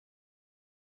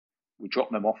we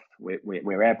drop them off.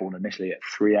 We're airborne initially at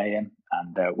 3 a.m.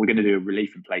 and we're going to do a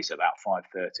relief in place at about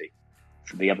 5:30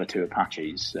 for the other two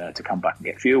Apaches to come back and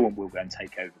get fuel, and we'll go and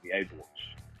take over the Overwatch.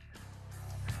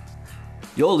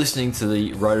 You're listening to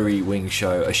the Rotary Wing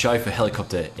Show, a show for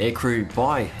helicopter aircrew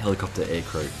by helicopter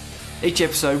aircrew. Each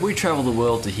episode, we travel the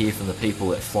world to hear from the people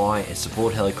that fly and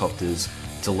support helicopters,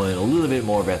 to learn a little bit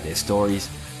more about their stories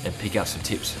and pick up some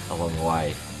tips along the way.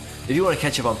 If you want to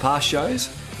catch up on past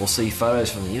shows or see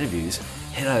photos from the interviews,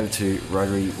 head over to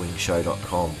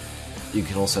rotarywingshow.com. You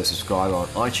can also subscribe on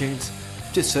iTunes.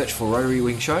 Just search for Rotary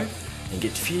Wing Show and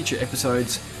get future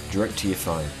episodes direct to your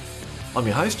phone. I'm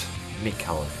your host, Mick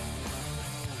Cullen.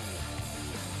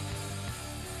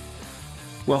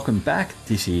 Welcome back.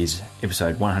 This is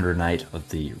episode 108 of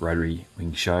the Rotary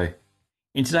Wing Show.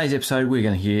 In today's episode, we're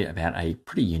going to hear about a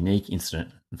pretty unique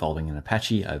incident involving an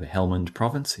Apache over Helmand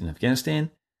Province in Afghanistan.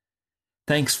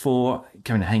 Thanks for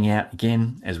coming to hang out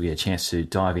again as we get a chance to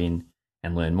dive in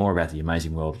and learn more about the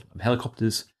amazing world of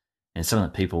helicopters and some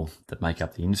of the people that make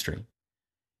up the industry.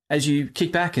 As you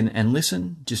kick back and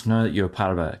listen, just know that you're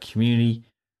part of a community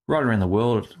right around the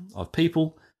world of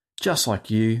people just like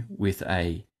you with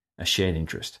a shared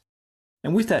interest.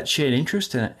 And with that shared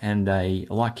interest and a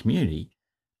like community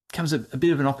comes a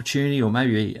bit of an opportunity, or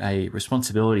maybe a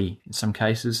responsibility in some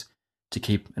cases, to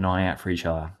keep an eye out for each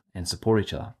other and support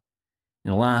each other.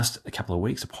 In the last couple of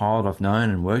weeks, a pilot I've known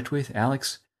and worked with,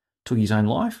 Alex, took his own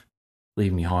life,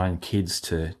 leaving behind kids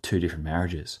to 2 different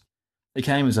marriages. It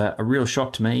came as a real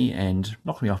shock to me and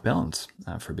knocked me off balance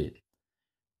for a bit.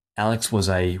 Alex was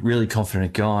a really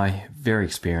confident guy, very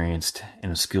experienced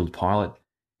and a skilled pilot.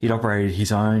 He'd operated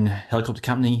his own helicopter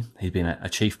company. He'd been a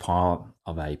chief pilot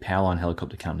of a powerline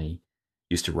helicopter company,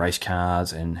 used to race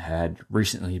cars, and had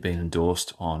recently been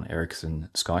endorsed on Ericsson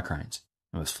Skycranes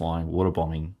and was flying water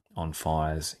bombing on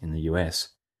fires in the US.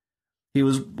 He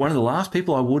was one of the last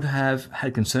people I would have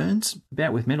had concerns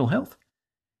about with mental health.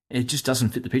 It just doesn't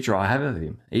fit the picture I have of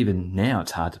him. Even now,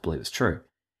 it's hard to believe it's true.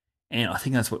 And I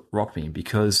think that's what rocked me,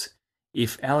 because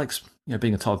if Alex,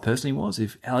 being the type of person he was,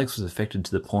 if Alex was affected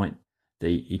to the point that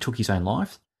he took his own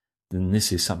life, then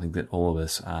this is something that all of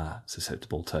us are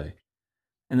susceptible to.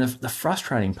 And the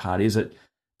frustrating part is that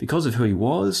because of who he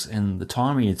was and the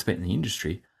time he had spent in the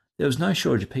industry, there was no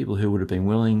shortage of people who would have been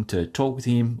willing to talk with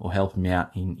him or help him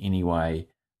out in any way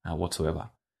whatsoever.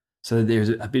 So there's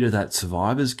a bit of that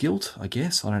survivor's guilt, I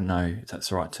guess. I don't know if that's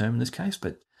the right term in this case,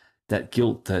 but that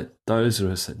guilt that those of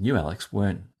us that knew Alex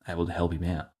weren't able to help him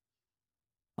out.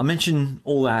 I mention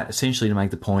all that essentially to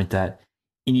make the point that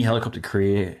in your helicopter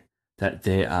career, that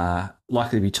there are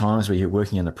likely to be times where you're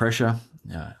working under pressure,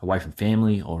 away from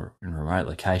family or in remote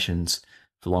locations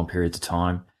for long periods of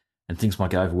time, and things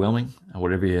might get overwhelming,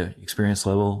 whatever your experience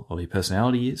level or your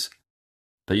personality is.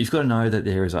 But you've got to know that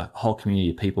there is a whole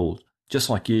community of people just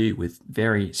like you with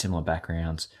very similar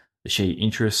backgrounds, that share your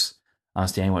interests,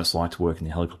 understand what it's like to work in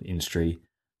the helicopter industry,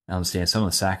 understand some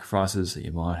of the sacrifices that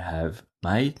you might have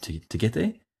made to get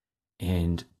there.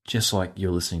 And just like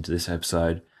you're listening to this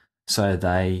episode, so are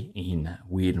they in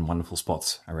weird and wonderful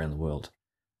spots around the world.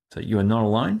 So you are not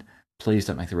alone. Please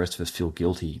don't make the rest of us feel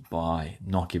guilty by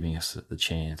not giving us the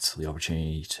chance, the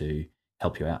opportunity to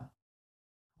help you out.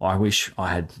 I wish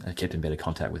I had kept in better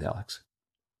contact with Alex.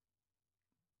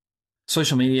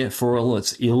 Social media, for all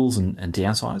its ills and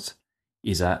downsides,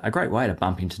 is a great way to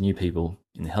bump into new people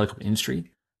in the helicopter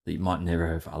industry that you might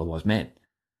never have otherwise met.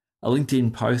 A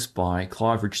LinkedIn post by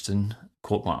Clive Richardson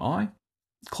caught my eye.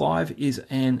 Clive is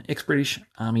an ex-British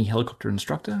Army helicopter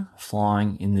instructor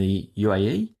flying in the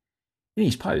UAE. In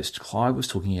his post, Clive was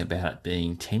talking about it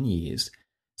being 10 years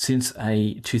since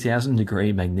a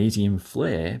 2,000-degree magnesium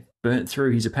flare burnt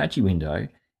through his Apache window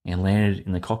and landed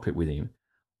in the cockpit with him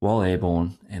while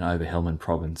airborne and over Helmand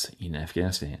Province in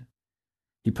Afghanistan.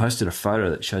 He posted a photo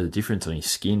that showed the difference on his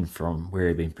skin from where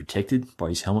he'd been protected by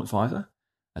his helmet visor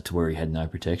to where he had no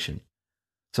protection.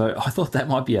 So I thought that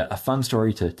might be a fun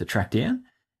story to track down,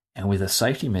 and with a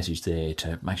safety message there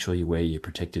to make sure you wear your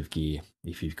protective gear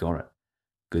if you've got it,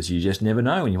 because you just never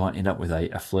know when you might end up with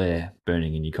a flare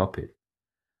burning in your cockpit.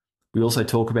 We also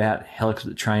talk about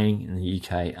helicopter training in the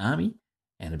UK Army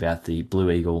and about the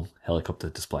Blue Eagle helicopter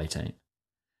display team.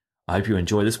 I hope you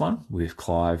enjoy this one with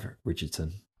Clive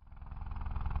Richardson.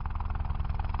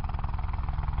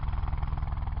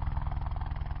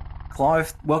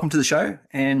 Clive, welcome to the show.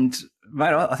 And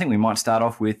mate, I think we might start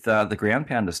off with the ground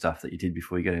pounder stuff that you did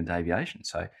before you got into aviation.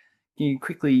 So can you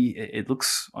quickly, it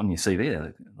looks on your CV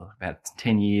there, about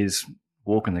 10 years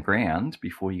walking the ground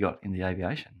before you got into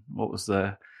aviation. What was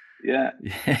the... Yeah.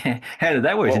 How did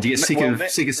that work? Did you get sick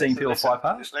of seeing people fly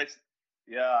past?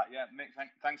 Yeah. Mick,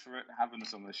 thanks for having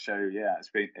us on the show. Yeah,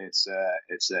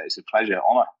 it's a pleasure,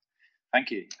 honor.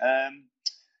 Thank you.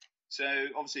 So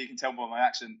obviously you can tell by my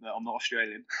accent that I'm not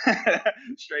Australian,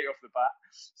 straight off the bat.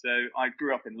 So I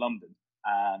grew up in London,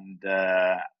 and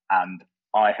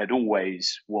I had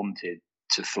always wanted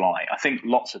to fly. I think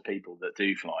lots of people that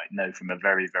do fly know from a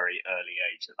very, very early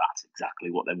age that that's exactly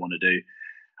what they want to do.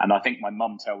 And I think my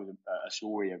mum tells a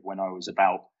story of when I was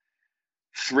about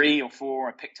 3 or 4,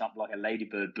 I picked up like a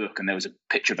Ladybird book, and there was a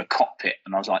picture of a cockpit,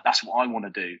 and I was like, "That's what I want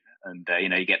to do." And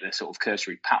you get the sort of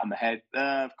cursory pat on the head.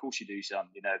 Of course you do, son.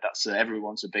 That's everyone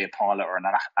wants to be a pilot or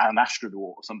an astronaut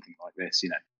or something like this.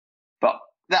 But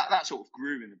that sort of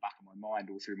grew in the back of my mind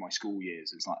all through my school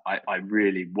years. It's like I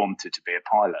really wanted to be a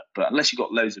pilot, but unless you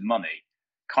got loads of money,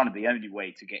 kind of the only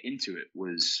way to get into it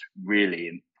was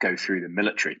really go through the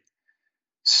military.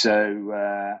 So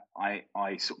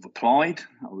I sort of applied.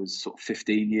 I was sort of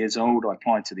 15 years old. I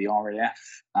applied to the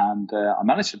RAF, and I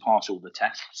managed to pass all the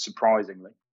tests,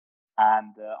 surprisingly.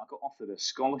 And I got offered a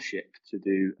scholarship to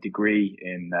do a degree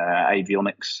in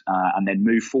avionics, and then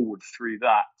move forward through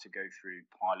that to go through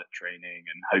pilot training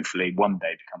and hopefully one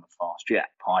day become a fast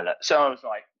jet pilot. So I was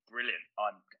like, brilliant.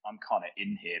 I'm kind of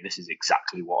in here. This is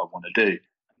exactly what I want to do.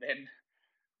 And then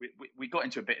we got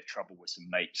into a bit of trouble with some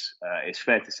mates. It's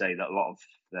fair to say that a lot of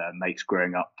mates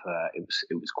growing up,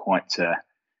 it was quite.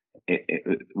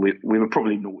 We were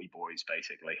probably naughty boys,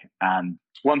 basically. And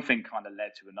one thing kind of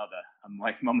led to another. And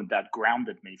my mum and dad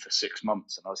grounded me for 6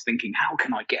 months. And I was thinking, how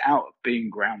can I get out of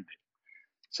being grounded?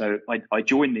 So I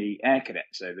joined the Air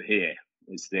Cadets over here.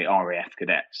 It's the RAF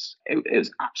Cadets. It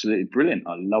was absolutely brilliant.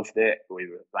 I loved it. We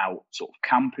were out sort of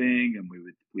camping, and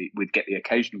we'd get the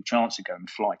occasional chance to go and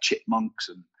fly chipmunks,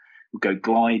 and we'd go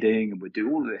gliding, and we'd do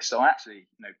all of this. So I actually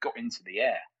got into the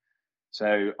air.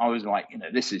 So I was like,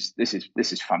 this is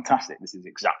fantastic. This is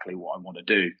exactly what I want to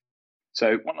do.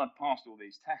 So when I passed all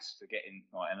these tests to get in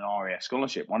an RAF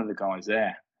scholarship, one of the guys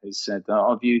there has said,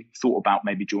 have you thought about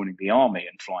maybe joining the army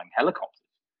and flying helicopters?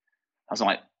 I was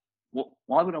like,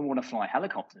 why would I want to fly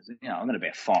helicopters? I'm going to be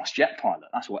a fast jet pilot.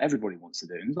 That's what everybody wants to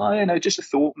do. And I was like, just a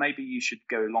thought, maybe you should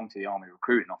go along to the army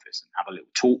recruiting office and have a little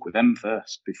talk with them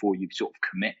first before you sort of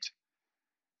commit.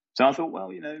 So I thought, well,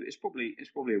 it's probably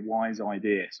a wise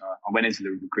idea. So I went into the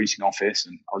recruiting office,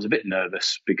 and I was a bit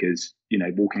nervous because,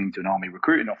 walking into an army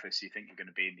recruiting office, you think you're going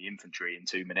to be in the infantry in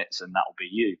 2 minutes and that'll be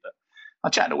you. But I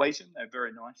chatted away to them. They're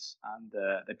very nice. And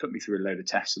they put me through a load of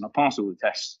tests, and I passed all the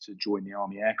tests to join the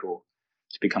Army Air Corps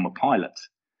to become a pilot.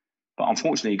 But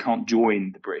unfortunately, you can't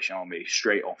join the British Army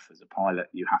straight off as a pilot.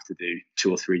 You have to do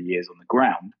 2 or 3 years on the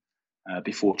ground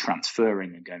before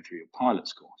transferring and going through your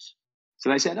pilot's course. So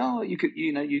they said, you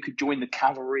could join the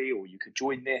cavalry, or you could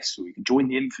join this, or you could join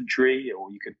the infantry,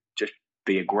 or you could just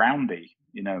be a groundie,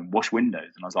 and wash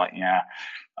windows. And I was like, yeah,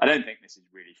 I don't think this is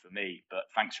really for me, but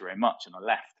thanks very much. And I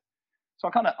left. So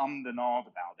I kind of ummed and ahed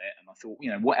about it, and I thought,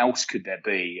 what else could there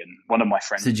be? And one of my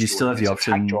friends, did you still have the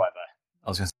option? Tank driver. I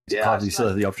was going to say, did you still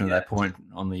have the option at that point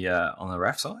on the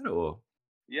RAF side, or?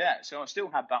 Yeah, so I still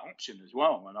had that option as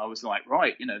well, and I was like,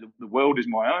 right, the world is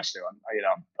my oyster.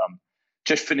 I'm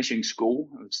just finishing school.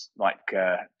 It was like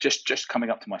just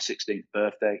coming up to my 16th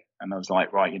birthday, and I was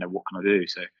like, right, what can I do?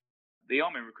 So the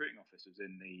Army recruiting office was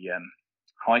in the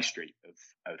high street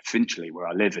of Finchley, where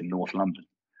I live in North London.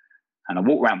 And I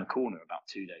walked around the corner about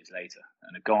 2 days later,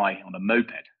 and a guy on a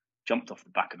moped jumped off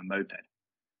the back of the moped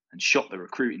and shot the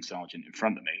recruiting sergeant in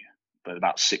front of me with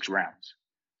about 6 rounds.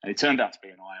 And he turned out to be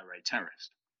an IRA terrorist.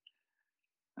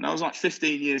 And I was like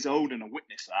 15 years old, and I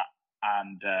witnessed that.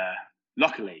 And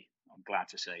luckily, I'm glad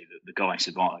to say that the guy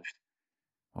survived.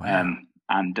 Wow.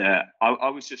 I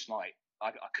was just like,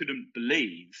 I couldn't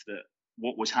believe that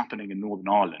what was happening in Northern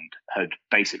Ireland had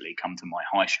basically come to my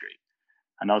high street.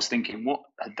 And I was thinking, what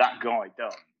had that guy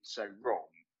done so wrong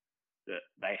that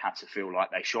they had to feel like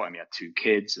they shot him? He had 2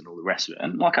 kids and all the rest of it.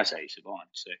 And like I say, he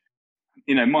survived. So,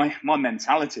 my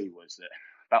mentality was that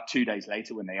about 2 days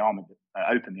later, when they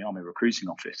opened the Army recruiting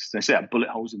office, they said bullet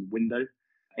holes in the window.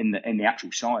 In the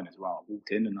actual sign as well. I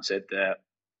walked in and I said,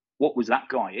 what was that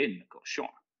guy in that got shot?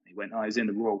 He went, he's in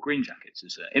the Royal Green Jackets.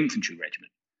 It's an infantry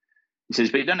regiment. He says,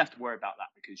 but you don't have to worry about that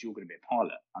because you're going to be a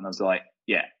pilot. And I was like,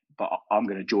 yeah, but I'm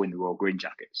going to join the Royal Green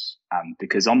Jackets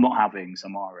because I'm not having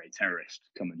some IRA terrorist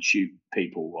come and shoot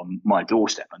people on my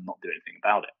doorstep and not do anything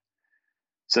about it.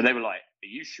 So they were like, are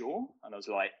you sure? And I was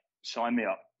like, sign me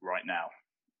up right now.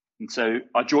 And so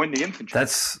I joined the infantry.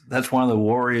 That's one of the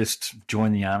warriest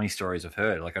join the army stories I've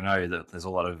heard. Like I know that there's a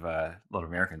lot of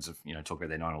Americans have talk about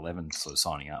their 9/11 sort of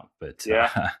signing up, but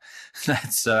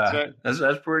that's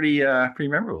pretty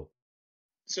memorable.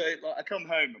 So I come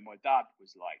home and my dad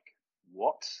was like,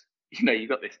 "What? you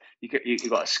got this, you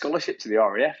got a scholarship to the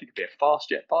RAF. You could be a fast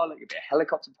jet pilot. You could be a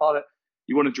helicopter pilot.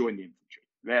 You want to join the infantry?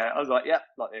 Yeah, I was like, yeah,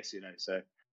 like this, So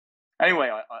anyway,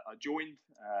 I joined.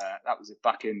 That was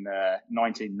back in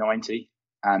 1990,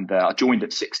 and I joined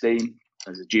at 16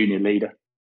 as a junior leader,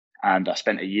 and I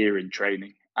spent a year in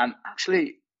training. And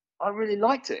actually, I really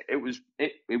liked it. It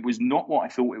was not what I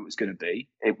thought it was going to be.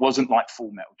 It wasn't like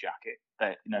Full Metal Jacket.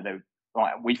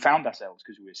 We found ourselves,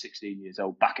 because we were 16 years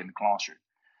old, back in the classroom.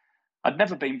 I'd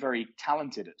never been very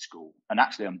talented at school, and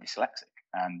actually I'm dyslexic.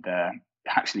 And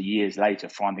actually years later,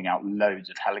 finding out loads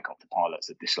of helicopter pilots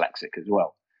are dyslexic as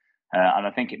well. And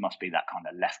I think it must be that kind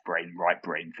of left brain, right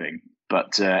brain thing.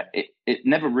 But it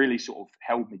never really sort of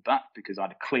held me back, because I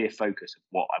had a clear focus of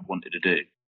what I wanted to do.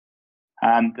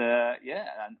 And they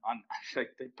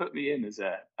put me in as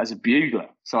a bugler.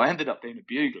 So I ended up being a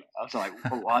bugler. I was like,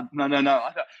 no,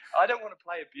 I don't want to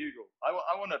play a bugle.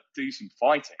 I want to do some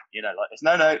fighting. Like this.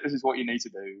 No, this is what you need to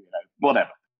do.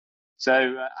 Whatever. So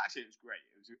actually, it was great.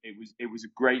 It was a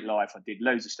great life. I did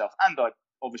loads of stuff, and I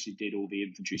obviously did all the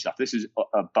infantry stuff. This is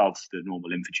above the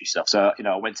normal infantry stuff. So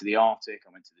I went to the Arctic.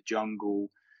 I went to the jungle.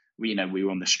 We were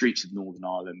on the streets of Northern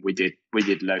Ireland. We did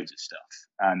loads of stuff,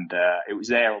 and it was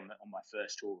there on my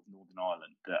first tour of Northern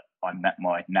Ireland that I met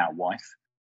my now wife.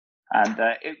 And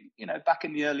back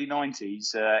in the early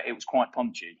 90s, it was quite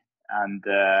punchy, and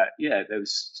there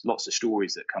was lots of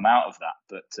stories that come out of that.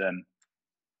 But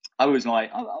I was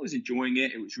enjoying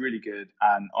it. It was really good,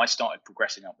 and I started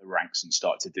progressing up the ranks and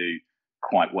started to do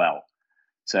quite well.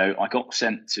 So I got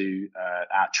sent to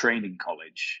our training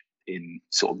college in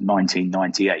sort of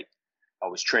 1998. I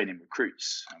was training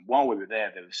recruits, and while we were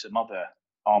there were some other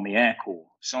Army Air Corps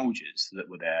soldiers that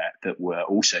were there that were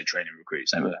also training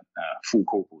recruits. They were full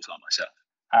corporals like myself.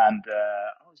 And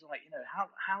I was like,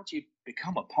 how do you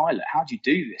become a pilot? How do you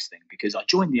do this thing? Because I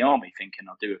joined the Army thinking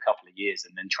I'll do a couple of years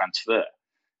and then transfer.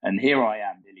 And here I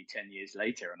am nearly 10 years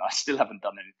later, and I still haven't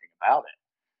done anything about it.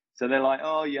 So they're like,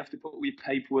 oh, you have to put all your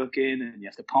paperwork in, and you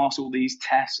have to pass all these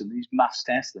tests and these maths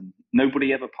tests, and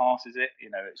nobody ever passes it.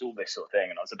 It's all this sort of thing.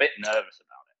 And I was a bit nervous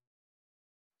about it.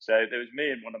 So there was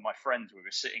me and one of my friends. We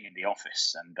were sitting in the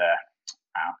office, and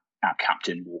our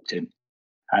captain walked in.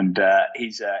 And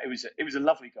it was a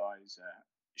lovely guy. He was a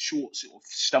short, sort of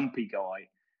stumpy guy,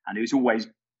 and he was always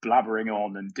blabbering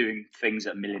on and doing things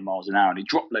at a million miles an hour. And he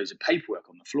dropped loads of paperwork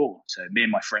on the floor. So me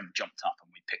and my friend jumped up and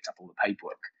we picked up all the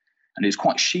paperwork. And he was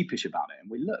quite sheepish about it.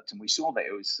 And we looked and we saw that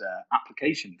it was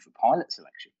application for pilot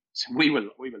selection. So we were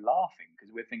laughing,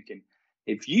 because we're thinking,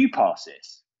 if you pass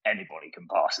this, anybody can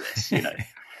pass this,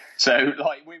 So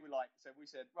we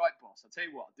said, right, boss, I'll tell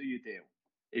you what, I'll do your deal.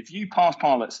 If you pass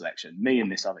pilot selection, me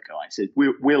and this other guy said,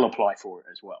 we'll apply for it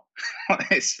as well.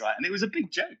 Right? And it was a big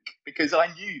joke, because I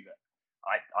knew that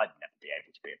I'd never be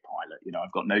able to be a pilot.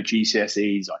 I've got no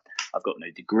GCSEs. I've got no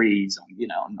degrees.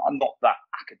 I'm not that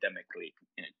academically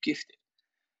gifted.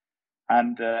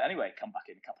 And anyway, come back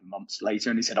in a couple of months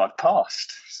later, and he said, I've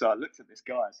passed. So I looked at this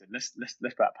guy. I said, let's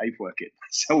put that paperwork in.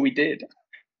 So we did.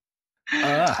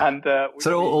 And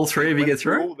so all three of you get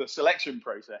through all the selection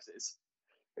processes.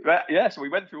 Yeah, so we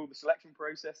went through all the selection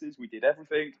processes. We did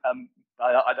everything. I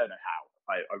don't know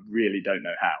how. I really don't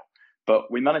know how.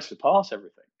 But we managed to pass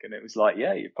everything, and it was like,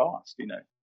 yeah, you passed,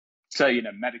 So,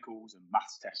 medicals and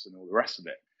maths tests and all the rest of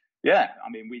it. Yeah, I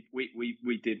mean,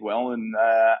 we did well, and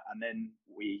then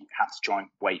we had to try and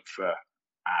wait for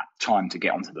our time to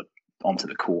get onto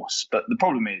the course. But the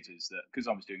problem is that because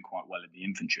I was doing quite well in the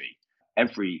infantry,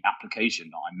 every application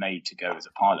that I made to go as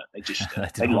a pilot, they just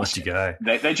they lost you go.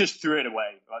 They just threw it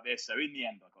away like this. So in the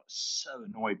end, I got so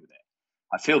annoyed with it.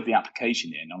 I filled the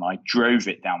application in and I drove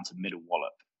it down to Middle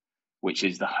Wallop, which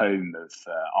is the home of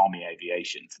Army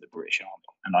Aviation for the British Army.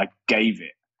 And I gave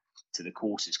it to the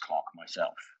courses clerk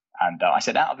myself. And I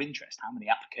said, out of interest, how many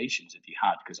applications have you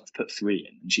had? Because I've put 3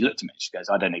 in. And she looked at me. She goes,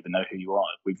 I don't even know who you are.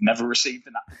 We've never received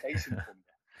an application from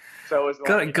you. So I was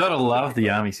like, gotta love the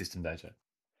Army system, don't you?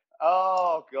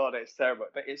 Oh, God, it's terrible.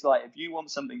 But it's like, if you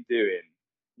want something doing,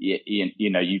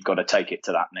 you've got to take it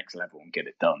to that next level and get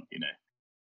it done,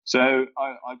 So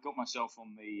I got myself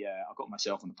on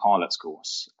the pilot's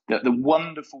course. The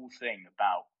wonderful thing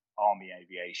about Army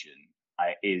Aviation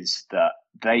is that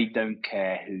they don't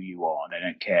care who you are. They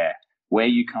don't care where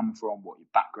you come from, what your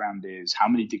background is, how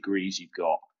many degrees you've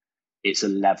got. It's a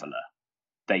leveler.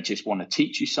 They just want to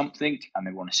teach you something, and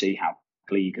they want to see how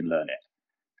quickly you can learn it.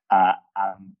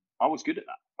 And I was good at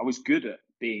that. I was good at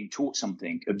being taught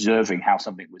something, observing how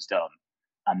something was done,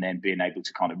 and then being able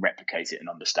to kind of replicate it and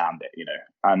understand it,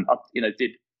 And I,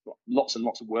 did lots and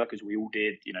lots of work, as we all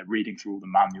did, reading through all the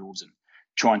manuals and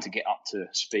trying to get up to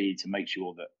speed to make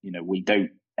sure that, we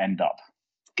don't end up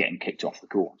getting kicked off the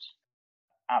course.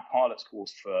 our pilot's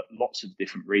course for lots of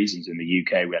different reasons. In the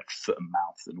UK, we had foot and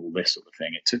mouth and all this sort of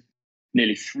thing. It took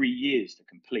nearly 3 years to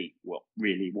complete what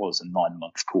really was a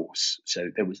 9-month course. So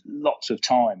there was lots of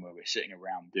time where we're sitting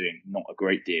around doing not a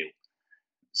great deal.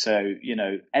 So,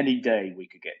 any day we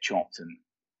could get chopped, and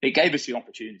it gave us the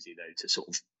opportunity, though, to sort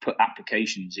of put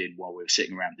applications in while we were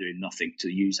sitting around doing nothing, to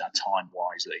use our time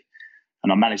wisely.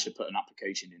 And I managed to put an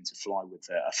application in to fly with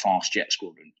a fast jet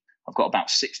squadron. I've got about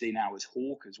 16 hours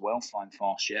Hawk as well, flying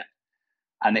fast jet.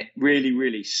 And it really,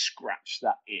 really scratched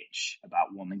that itch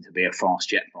about wanting to be a fast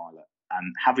jet pilot.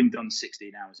 And having done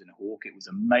 16 hours in a Hawk, it was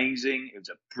amazing. It was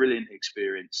a brilliant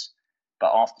experience.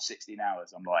 But after 16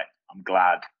 hours, I'm like, I'm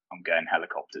glad I'm going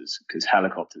helicopters, because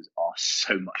helicopters are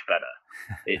so much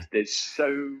better. There's so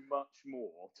much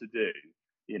more to do,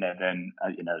 than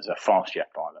as a fast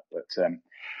jet pilot.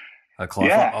 But Clive,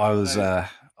 yeah, I was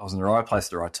in the right place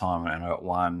at the right time, and I got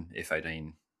one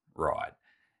F-18 ride,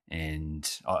 and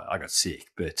I got sick.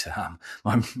 But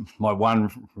my one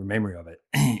memory of it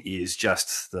is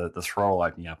just the throttle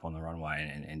opening up on the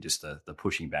runway and just the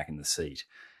pushing back in the seat.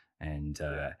 And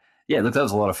look, that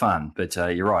was a lot of fun. But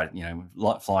you're right,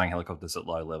 flying helicopters at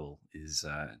low level is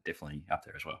definitely up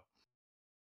there as well.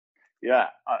 Yeah,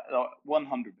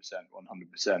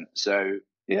 100%. So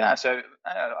yeah,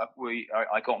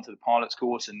 I got onto the pilot's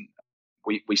course, and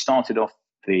we started off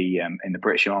in the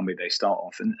British Army. They start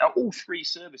off, and all 3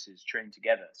 services train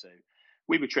together. So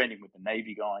we were training with the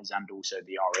Navy guys and also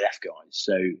the RAF guys.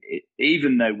 So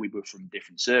even though we were from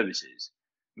different services,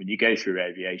 when you go through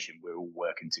aviation, we're all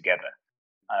working together,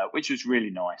 which was really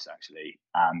nice, actually,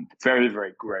 and very,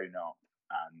 very grown up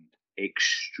and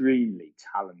extremely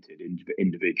talented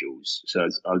individuals. So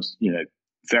I was,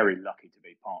 very lucky to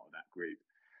be part of that group.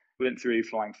 We went through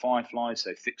flying Fireflies,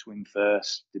 so fixed wing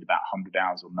first, did about 100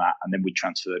 hours on that, and then we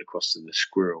transferred across to the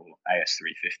Squirrel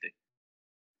AS350,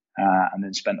 and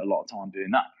then spent a lot of time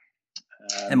doing that.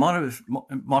 It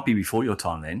might be before your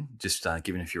time then, just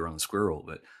given if you were on the Squirrel,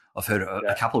 but I've heard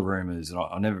a couple of rumours, and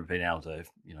I've never been able to,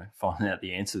 find out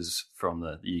the answers from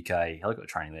the UK helicopter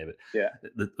training there.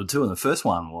 But the two, and the first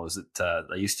one was that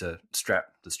they used to strap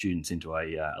the students into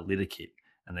a litter kit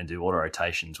and then do auto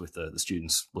rotations with the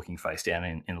students looking face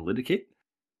down in a litter kit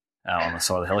on the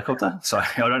side of the helicopter. So I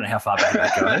don't know how far back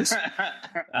that goes.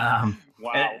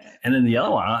 Wow. And then the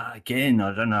other one, again,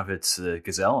 I don't know if it's a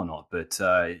Gazelle or not, but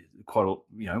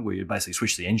we basically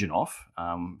switch the engine off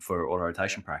for auto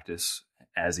rotation practice,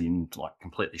 as in like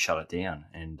completely shut it down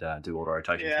and do auto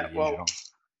rotation for the engine off.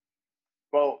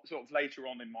 Well, sort of later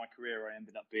on in my career, I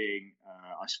ended up being,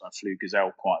 I flew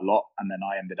Gazelle quite a lot, and then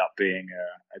I ended up being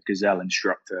a Gazelle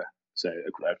instructor, so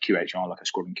a QHI, like a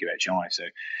squadron QHI. So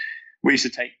we used to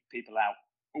take people out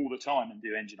all the time and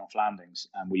do engine off landings,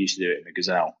 and we used to do it in the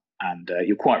Gazelle. And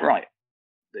you're quite right.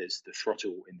 There's the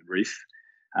throttle in the roof.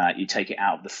 You take it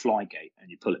out of the fly gate and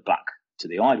you pull it back to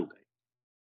the idle gate.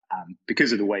 And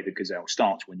because of the way the Gazelle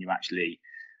starts, when you actually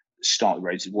start the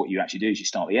rotors, what you actually do is you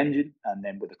start the engine, and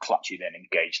then with the clutch you then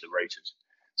engage the rotors.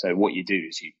 So what you do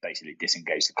is you basically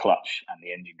disengage the clutch and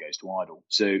the engine goes to idle.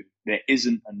 So there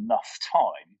isn't enough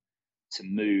time to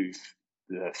move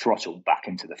the throttle back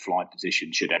into the fly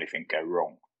position should anything go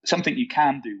wrong. Something you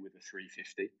can do with a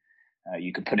 350.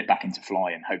 You can put it back into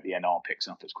fly and hope the NR picks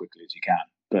up as quickly as you can.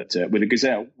 But with a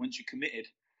Gazelle, once you're committed,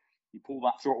 you pull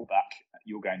that throttle back,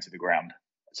 you're going to the ground.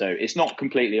 So it's not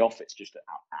completely off, it's just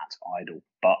at idle,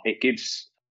 but it gives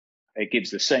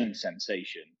the same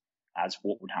sensation as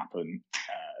what would happen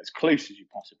as close as you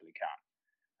possibly can.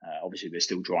 Obviously, there's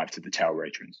still drive to the tail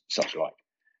rotor and such like.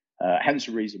 Hence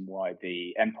the reason why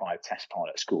the Empire Test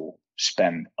Pilot School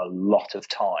spend a lot of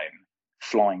time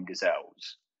flying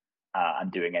Gazelles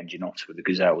and doing engine ops with the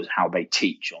Gazelles, how they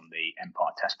teach on the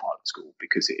Empire Test Pilot School,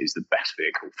 because it is the best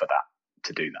vehicle for that,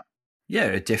 to do that. Yeah,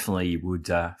 it definitely would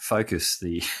focus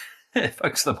the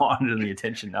mind and the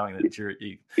attention, knowing that you're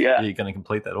going to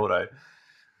complete that auto.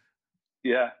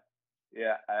 Yeah.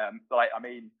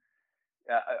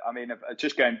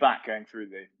 Just going through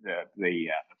the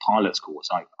pilot's course,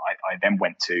 I then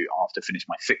went to, after I finished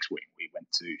my fixed wing, we went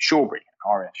to Shawbury,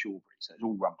 RAF Shawbury. So it's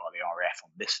all run by the RAF on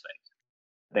this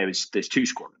phase. There's 2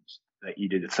 squadrons. That you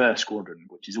do the first squadron,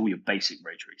 which is all your basic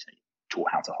rotary, so taught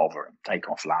how to hover and take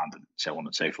off, land, and so on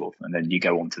and so forth. And then you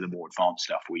go on to the more advanced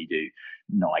stuff where you do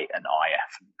night and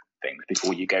IF and things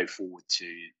before you go forward to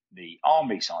the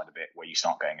army side of it, where you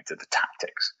start going into the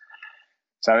tactics.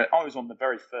 So I was on the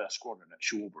very first squadron at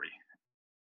Shawbury.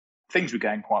 Things were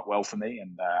going quite well for me,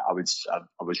 and I was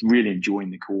really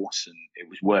enjoying the course, and it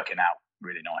was working out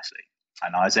really nicely.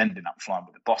 And I was ending up flying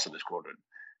with the boss of the squadron,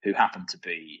 who happened to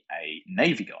be a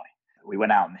Navy guy. We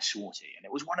went out on this sortie, and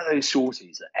it was one of those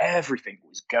sorties that everything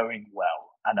was going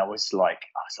well. And I was like,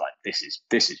 this is,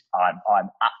 I'm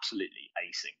absolutely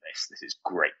acing this. This is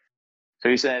great. So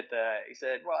he said,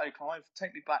 right, Clive,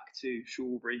 take me back to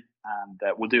Shawbury and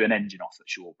we'll do an engine off at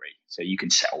Shawbury so you can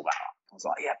settle that up. I was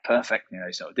like, yeah, perfect.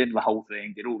 So I did the whole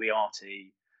thing, did all the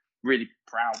RT, really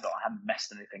proud that I hadn't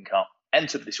messed anything up,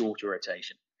 entered this auto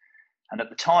rotation. And at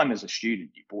the time as a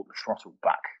student, you brought the throttle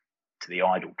back to the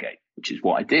idle gate, which is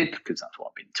what I did because that's what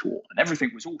I've been taught. And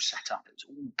everything was all set up. It was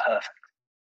all perfect.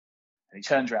 And he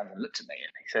turns around and looked at me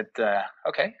and he said,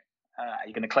 okay, are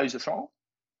you going to close the throttle?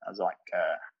 I was like,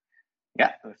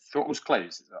 yeah, the throttle's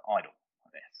closed. It's idle.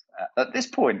 At this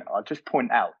point, I'll just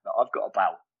point out that I've got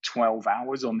about 12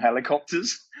 hours on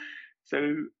helicopters.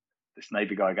 So this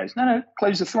Navy guy goes, no,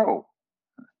 close the throttle.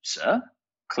 Sir,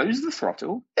 close the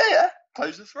throttle? Yeah,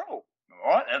 close the throttle.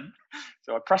 All right, then.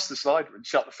 So I pressed the slider and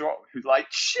shut the throttle. He was like,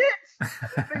 shit, I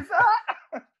didn't think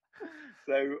that.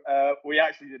 So we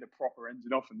actually did a proper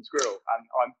engine off in the Squirrel.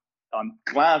 And I'm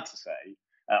glad to say,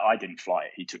 I didn't fly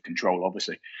it. He took control,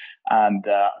 obviously. And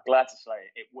glad to say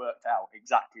it worked out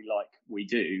exactly like we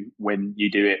do when you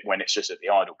do it when it's just at the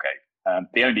idle gate.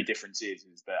 The only difference is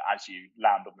that as you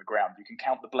land on the ground, you can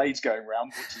count the blades going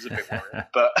around, which is a bit worrying.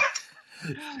 But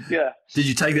yeah. Did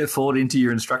you take that forward into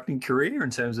your instructing career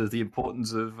in terms of the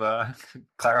importance of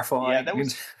clarifying?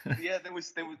 Yeah, there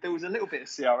was a little bit of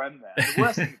CRM there. The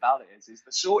worst thing about it is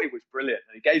the sortie was brilliant,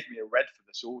 and he gave me a red for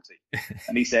the sortie,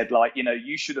 and he said, like,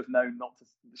 you should have known not to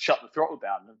shut the throttle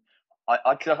down. And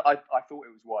I thought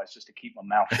it was wise just to keep my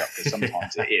mouth shut because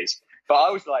sometimes it is. But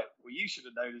I was like, well, you should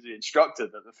have known as the instructor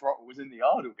that the throttle was in the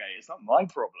idle gate. It's not my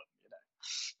problem.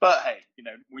 But hey,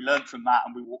 we learned from that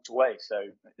and we walked away. So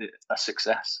a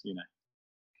success,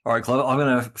 All right, Clive, I'm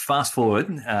going to fast forward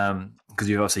because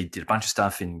you obviously did a bunch of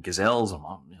stuff in Gazelles.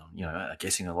 I'm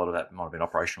guessing a lot of that might have been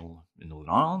operational in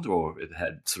Northern Ireland, or it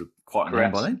had sort of quite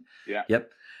known by then. Yeah.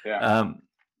 Yep. Yeah.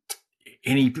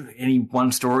 Any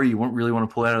one story you really want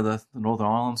to pull out of the Northern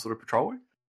Ireland sort of patrol?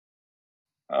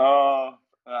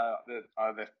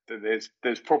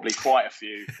 There's probably quite a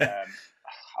few.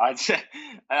 I'd say,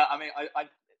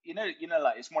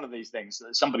 like it's one of these things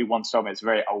that somebody once told me. It's a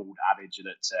very old adage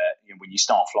that when you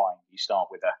start flying, you start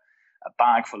with a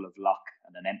bag full of luck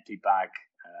and an empty bag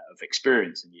of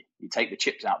experience, and you take the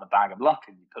chips out of the bag of luck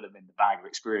and you put them in the bag of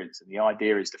experience. And the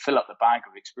idea is to fill up the bag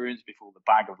of experience before the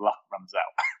bag of luck runs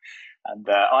out. And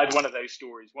I had one of those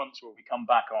stories once where we come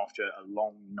back after a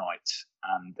long night,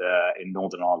 and in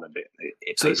Northern Ireland,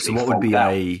 so what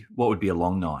would be a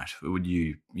long night? Would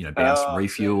you bounce some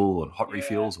refuel or hot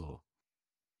refuels or?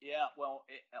 Yeah, well,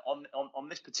 on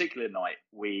this particular night,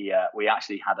 we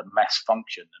actually had a mess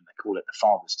function, and they call it the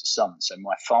fathers to sons. So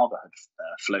my father had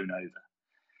flown over,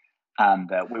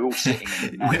 and we're all sitting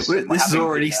in the mess. This is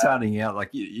already starting out like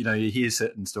you hear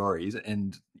certain stories,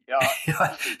 and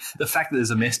the fact that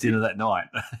there's a mess dinner that night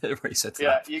really sets it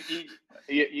up.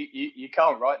 You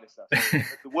can't write this stuff. So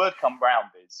the word come round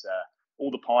is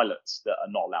all the pilots that are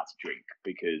not allowed to drink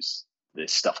because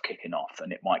there's stuff kicking off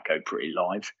and it might go pretty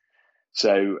live.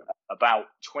 So about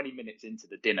 20 minutes into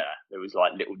the dinner, there was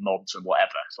like little nods and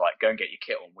whatever. It's like, go and get your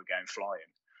kit on, we're going flying.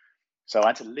 So I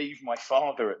had to leave my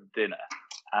father at dinner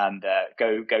and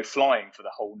go flying for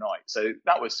the whole night. So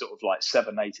that was sort of like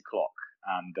 7, 8 o'clock.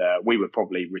 And we were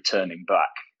probably returning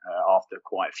back after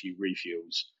quite a few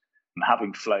refuels and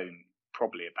having flown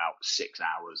probably about 6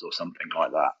 hours or something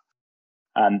like that.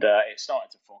 And it started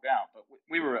to fog out, but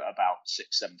we were at about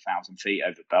 6,000-7,000 feet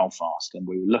over Belfast, and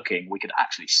we were looking. We could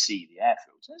actually see the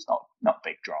airfield, so it's not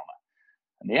big drama.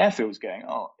 And the airfield's going,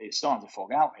 oh, it's starting to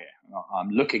fog out here. And I'm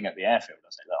looking at the airfield. I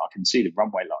say, look, I can see the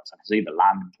runway lights. I can see the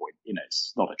landing point.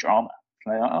 It's not a drama.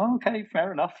 And they're like, oh, okay,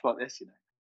 fair enough, like this,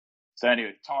 So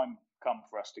anyway, time come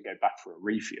for us to go back for a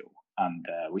refuel, and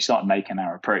we started making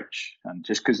our approach. And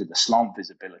just because of the slant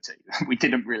visibility, we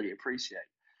didn't really appreciate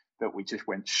that we just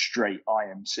went straight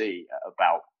IMC at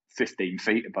about 15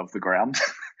 feet above the ground.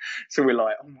 So we're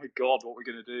like, oh my God, what are we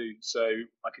going to do? So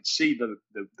I could see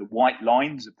the white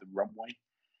lines of the runway.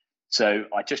 So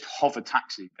I just hover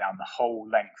taxied down the whole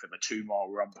length of a 2-mile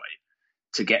runway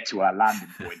to get to our landing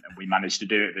point. And we managed to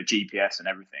do it with the GPS and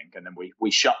everything. And then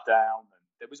we shut down. And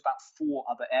there was about 4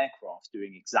 other aircraft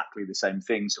doing exactly the same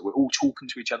thing. So we're all talking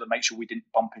to each other, make sure we didn't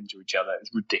bump into each other. It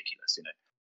was ridiculous,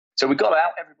 So we got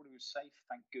out, everybody was safe,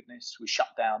 thank goodness. We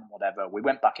shut down, whatever. We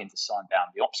went back in to sign down.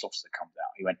 The ops officer comes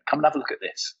out. He went, come and have a look at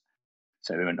this.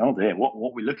 So we went, oh dear, what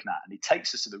are we looking at? And he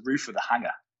takes us to the roof of the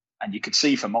hangar. And you could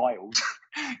see for miles,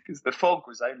 because the fog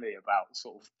was only about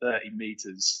sort of 30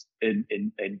 meters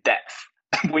in depth.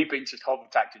 We've been just hover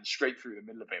taxiing straight through the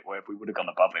middle of it, where if we would have gone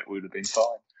above it, we would have been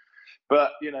fine.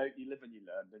 But, you live and you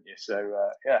learn, don't you? So,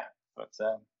 yeah. But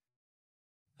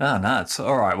Oh, nuts.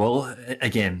 All right. Well,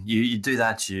 again, you do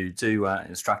that. You do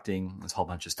instructing. There's a whole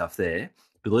bunch of stuff there.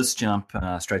 But let's jump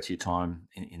straight to your time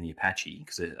in the Apache,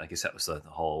 because I guess that was the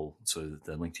whole sort of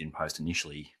the LinkedIn post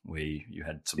initially where you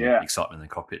had some excitement in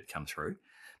the cockpit come through.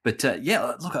 But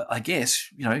look, I guess,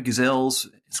 gazelles,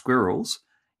 squirrels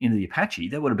into the Apache,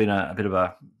 that would have been a bit of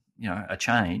a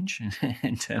change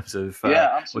in terms of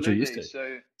what you're used to.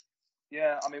 So,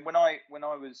 I mean, when I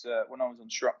was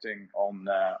instructing on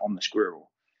the squirrel,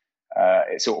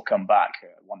 it sort of come back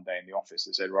one day in the office.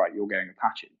 They said, right, you're going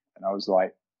Apache. And I was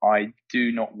like, I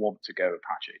do not want to go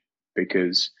Apache,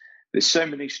 because there's so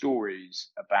many stories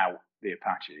about the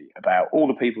Apache, about all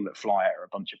the people that fly it are a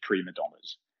bunch of prima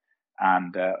donnas,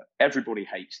 and everybody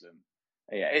hates them.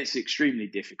 Yeah, it's extremely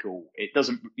difficult. It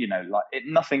doesn't,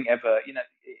 nothing ever,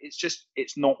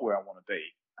 it's not where I want to be.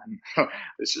 And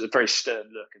it's a very stern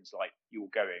look, and it's like, you're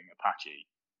going Apache.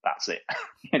 That's it,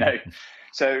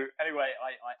 So anyway,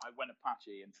 I went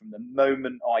Apache, and from the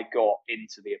moment I got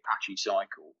into the Apache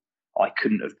cycle, I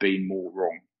couldn't have been more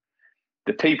wrong.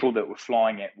 The people that were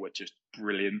flying it were just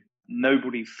brilliant.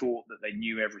 Nobody thought that they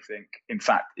knew everything. In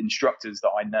fact, instructors that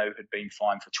I know had been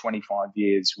flying for 25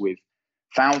 years with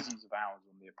thousands of hours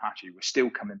on the Apache were still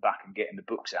coming back and getting the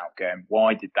books out going,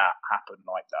 why did that happen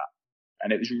like that?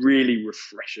 And it was really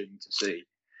refreshing to see.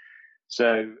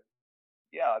 So,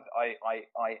 yeah,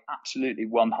 I absolutely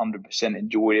 100%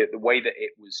 enjoyed it. The way that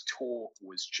it was taught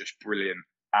was just brilliant.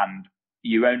 And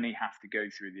you only have to go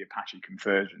through the Apache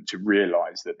conversion to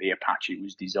realize that the Apache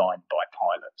was designed by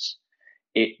pilots.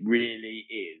 It really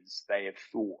is. They have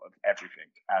thought of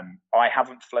everything. And I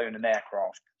haven't flown an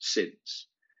aircraft since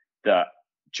that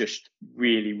just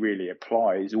really, really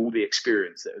applies all the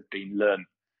experience that has been learned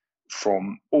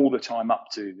from all the time up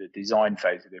to the design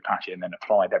phase of the Apache, and then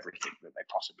applied everything that they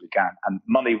possibly can. And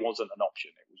money wasn't an option.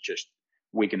 It was just,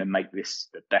 we're going to make this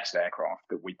the best aircraft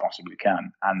that we possibly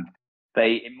can. And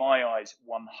they, in my eyes,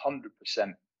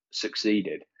 100%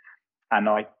 succeeded. And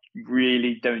I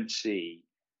really don't see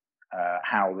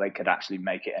how they could actually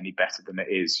make it any better than it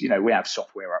is. We have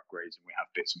software upgrades and we have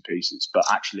bits and pieces, but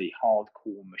actually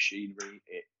hardcore machinery,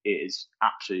 it is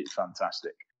absolutely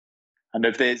fantastic. And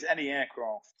if there's any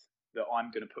aircraft that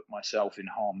I'm going to put myself in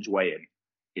harm's way in,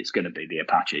 it's going to be the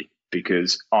Apache,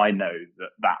 because I know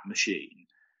that machine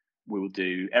will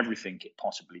do everything it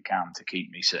possibly can to keep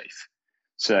me safe.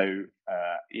 So,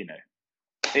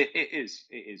 it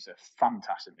is a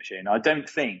fantastic machine. I don't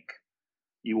think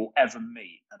you will ever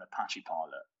meet an Apache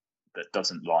pilot that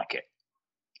doesn't like it.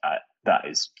 That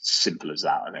is simple as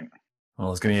that, I think. Well,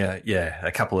 there's going to be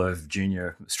a couple of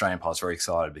junior Australian pilots very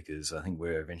excited, because I think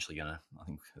we're eventually going to, I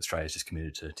think Australia's just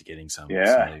committed to getting some.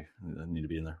 Yeah. So they need to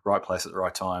be in the right place at the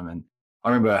right time. And I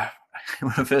remember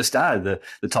when I first started,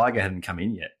 the Tiger hadn't come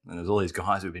in yet. And there's all these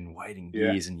guys who've been waiting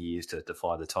years and years to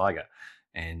fly the Tiger.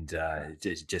 And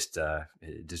it just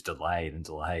delayed and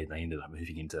delayed. They ended up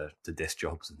moving into desk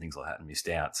jobs and things like that and missed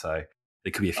out. So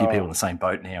there could be a few people in the same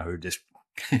boat now who are just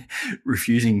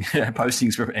refusing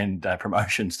postings and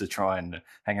promotions to try and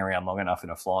hang around long enough in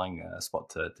a flying spot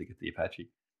to get the Apache.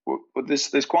 Well,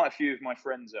 there's quite a few of my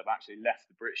friends that have actually left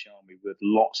the British Army with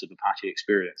lots of Apache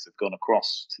experience. They've gone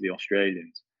across to the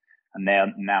Australians, and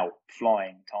they're now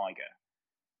flying Tiger,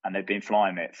 and they've been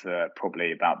flying it for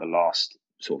probably about the last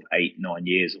sort of 8-9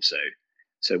 years or so.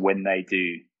 So when they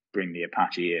do bring the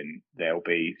Apache in, they'll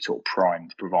be sort of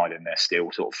primed, providing they're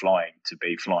still sort of flying, to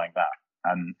be flying that.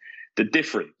 And the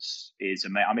difference is,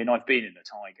 I mean, I've been in the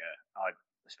Tiger. I've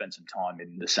spent some time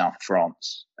in the south of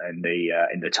France in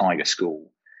the Tiger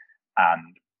school,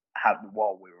 and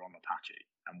while we were on Apache,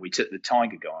 and we took the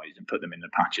Tiger guys and put them in the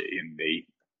Apache, and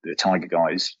the Tiger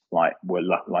guys were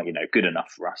good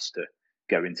enough for us to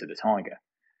go into the Tiger,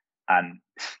 and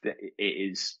it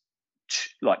is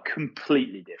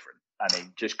completely different. I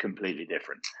mean, just completely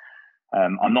different.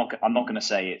 I'm not going to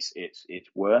say it's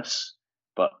worse,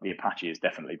 but the Apache is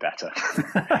definitely better.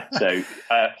 So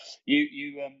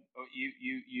you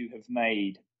have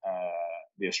made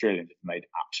the Australians have made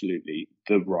absolutely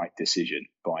the right decision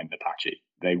buying the Apache.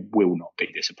 They will not be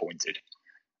disappointed.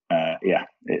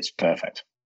 It's perfect.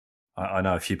 I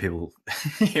know a few people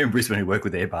here in Brisbane who work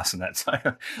with Airbus and that, so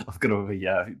I've got to be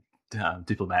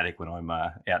diplomatic when I'm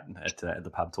out at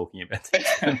the pub talking about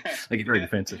this. They get very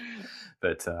defensive.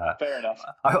 But fair enough.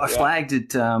 I flagged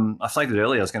it. I flagged it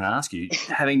earlier. I was going to ask you,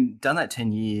 having done that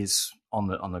 10 years on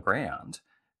the ground,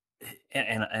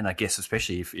 and I guess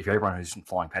especially if everyone who's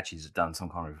flying Apaches has done some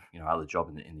kind of other job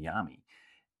in the army,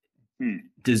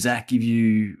 does that give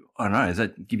you? I don't know. Does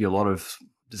that give you a lot of?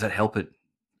 Does that help it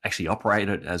actually operate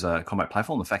it as a combat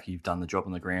platform? The fact that you've done the job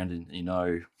on the ground and you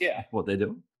know what they're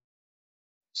doing.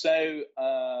 So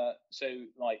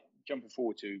like jumping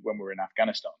forward to when we were in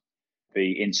Afghanistan,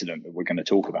 the incident that we're going to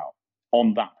talk about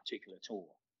on that particular tour,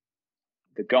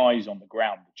 the guys on the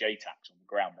ground, the JTACs on the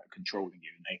ground that are controlling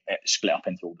you, and they split up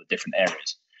into all the different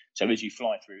areas. So as you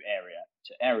fly through area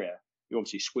to area, you're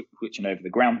obviously switching over the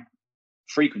ground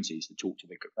frequencies to talk to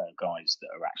the guys that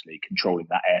are actually controlling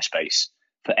that airspace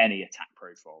for any attack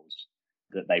profiles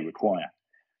that they require.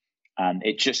 And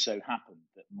it just so happened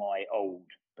that my old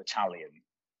battalion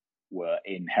were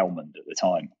in Helmand at the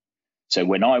time. So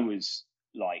when I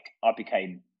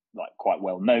became quite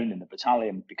well known in the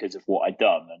battalion because of what I'd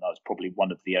done, and I was probably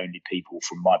one of the only people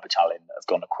from my battalion that have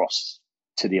gone across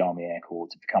to the Army Air Corps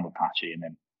to become Apache, and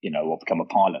then or become a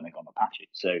pilot and then gone Apache.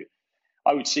 So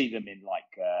I would see them in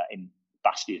in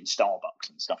Bastion Starbucks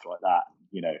and stuff like that,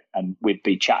 and we'd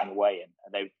be chatting away,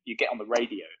 and you get on the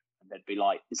radio and they'd be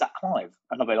like, "Is that Clive?"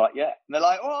 And I'd be like, "Yeah." And they're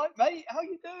like, "All right, mate, how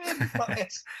you doing?" Like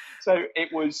this. So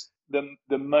it was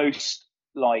the most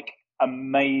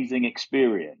amazing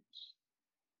experience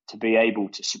to be able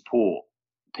to support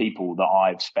people that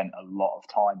I've spent a lot of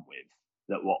time with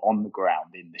that were on the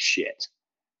ground in the shit,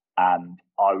 and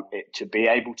to be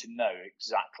able to know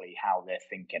exactly how they're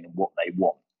thinking and what they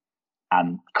want,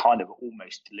 and kind of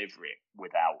almost deliver it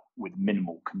with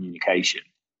minimal communication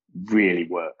really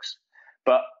works.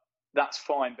 But that's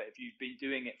fine. But if you've been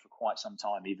doing it for quite some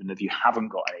time, even if you haven't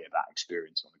got any of that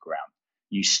experience on the ground,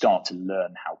 you start to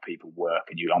learn how people work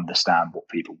and you understand what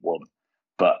people want.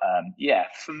 But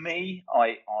for me,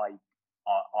 I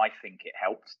think it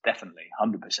helps, definitely,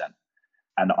 100%.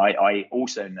 And I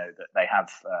also know that they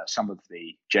have some of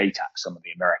the JTACs, some of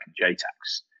the American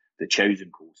JTACs, the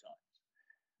chosen call signs.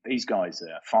 These guys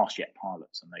are fast jet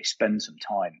pilots, and they spend some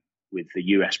time with the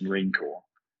US Marine Corps,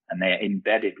 and they're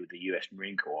embedded with the US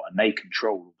Marine Corps, and they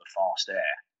control the fast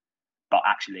air, but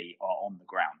actually are on the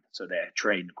ground. So they're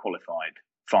trained, qualified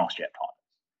fast jet pilots.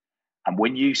 And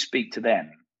when you speak to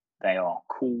them, they are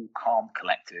cool, calm,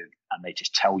 collected, and they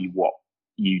just tell you what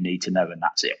you need to know, and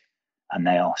that's it. And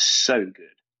they are so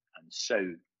good and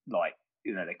so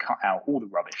they cut out all the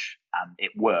rubbish, and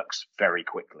it works very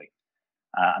quickly.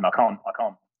 And I can't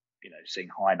sing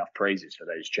high enough praises for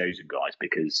those chosen guys,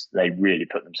 because they really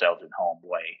put themselves in harm's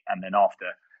way. And then after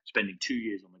spending 2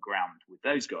 years on the ground with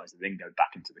those guys, they then go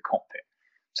back into the cockpit.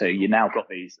 So you now got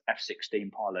these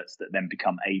F-16 pilots that then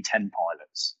become A-10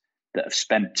 pilots that have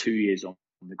spent 2 years on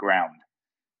the ground,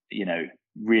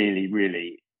 really,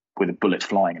 really with the bullets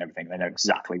flying and everything. They know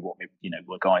exactly what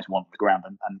guys want on the ground,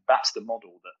 and that's the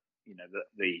model that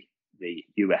the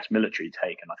US military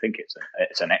take, and I think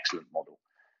it's an excellent model.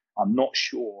 I'm not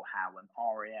sure how an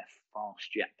RAF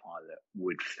fast jet pilot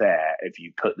would fare if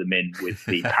you put them in with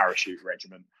the parachute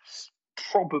regiment.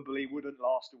 Probably wouldn't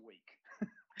last a week,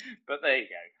 but there you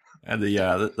go. And the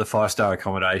 5-star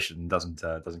accommodation doesn't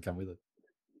come with it.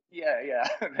 Yeah,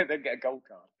 they don't get a gold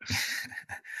card.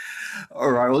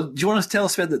 All right. Well, do you want to tell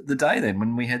us about the day then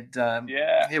when we had?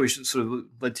 We sort of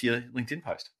led to your LinkedIn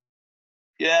post.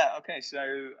 Yeah. Okay.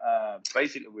 So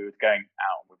basically, we were going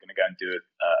out. We're going to go and do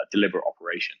a deliberate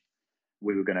operation.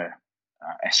 We were going to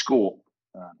escort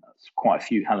quite a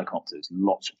few helicopters,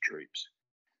 lots of troops,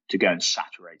 to go and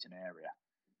saturate an area.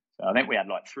 So I think we had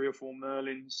 3 or 4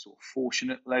 Merlins, sort of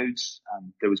fortunate loads,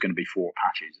 and there was going to be 4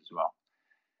 Apaches as well.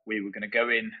 We were going to go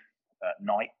in at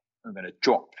night. We were going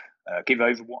to give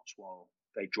overwatch while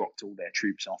they dropped all their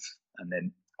troops off, and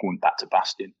then going back to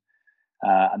Bastion.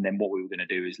 And then what we were going to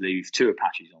do is leave 2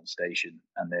 Apaches on station,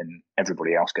 and then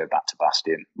everybody else go back to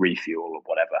Bastion, refuel or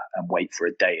whatever, and wait for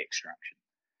a day extraction.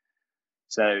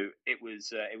 So it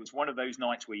was one of those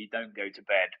nights where you don't go to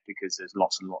bed because there's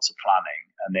lots and lots of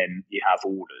planning, and then you have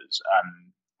orders,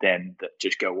 and then that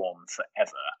just go on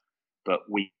forever. But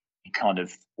we kind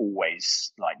of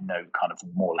always know kind of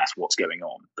more or less what's going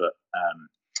on. But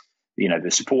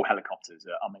the support helicopters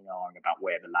are umming and ahhing about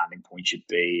where the landing point should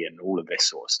be and all of this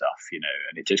sort of stuff,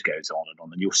 and it just goes on and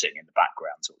on. And you're sitting in the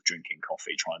background, sort of drinking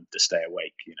coffee, trying to stay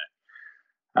awake,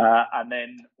 And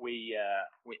then we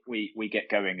get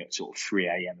going at sort of 3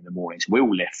 a.m. in the morning. So we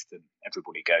all lift and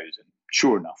everybody goes. And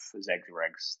sure enough, as eggs are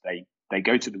eggs, they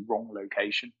go to the wrong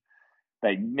location.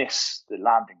 They miss the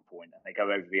landing point and they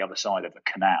go over the other side of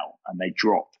a canal, and they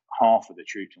drop half of the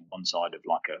troops on one side of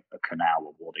a canal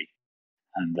or wadi,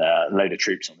 and a load of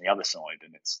troops on the other side.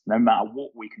 And it's no matter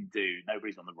what we can do,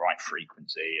 nobody's on the right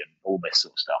frequency and all this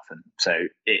sort of stuff. And so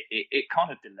it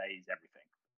kind of delays everything.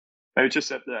 They just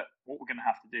said that what we're going to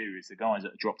have to do is the guys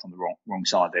that are dropped on the wrong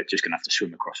side, they're just going to have to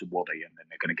swim across a wadi, and then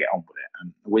they're going to get on with it.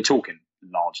 And we're talking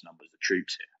large numbers of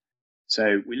troops here.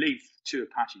 So we leave 2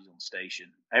 Apaches on station.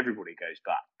 Everybody goes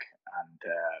back, and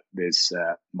there's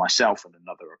myself and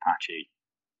another Apache,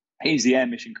 He's the air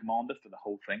mission commander for the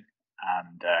whole thing,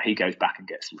 and he goes back and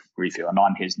gets refuel, and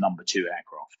I'm his number 2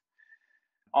 aircraft.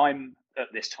 At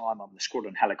this time, I'm the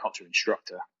squadron helicopter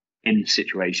instructor in the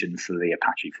situation for the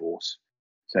Apache force.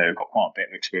 So I've got quite a bit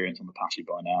of experience on the Apache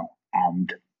by now.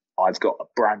 And I've got a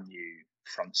brand new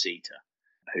front seater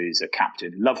who's a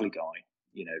captain, lovely guy,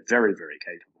 very, very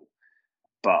capable.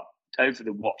 But over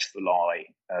the watchful eye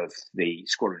of the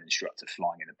squadron instructor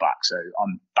flying in the back. So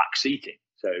I'm back seating.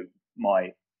 So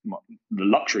the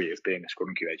luxury of being a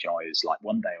squadron QHI is like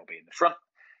one day I'll be in the front,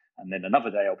 and then another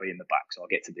day I'll be in the back, so I'll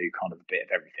get to do kind of a bit of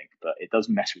everything. But it does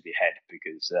mess with your head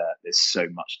because there's so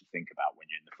much to think about when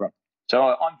you're in the front. So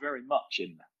I'm very much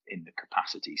in the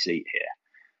capacity seat here.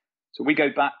 So we go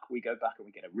back and we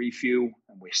get a refuel,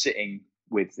 and we're sitting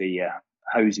with the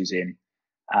hoses in,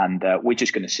 and we're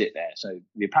just going to sit there. So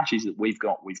the Apaches that we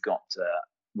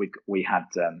had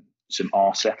some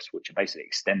RCEFs, which are basically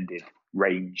extended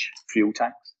range fuel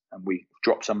tanks, and we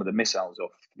dropped some of the missiles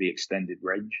off the extended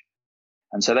range.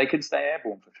 And so they can stay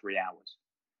airborne for 3 hours.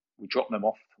 We drop them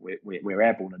off. We're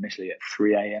airborne initially at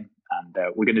 3 a.m. and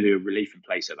we're going to do a relief in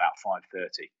place at about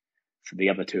 5:30 for the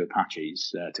other 2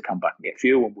 Apaches to come back and get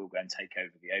fuel, and we'll go and take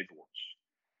over the Overwatch.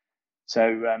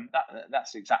 So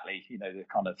that's exactly the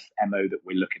kind of MO that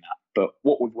we're looking at. But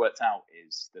what we've worked out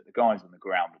is that the guys on the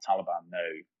ground, the Taliban,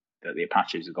 know that the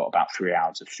Apaches have got about 3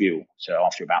 hours of fuel. So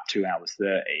after about 2 hours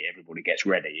 30, everybody gets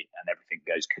ready and everything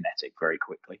goes kinetic very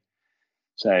quickly.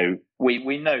 So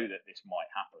we know that this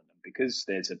might happen, and because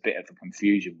there's a bit of a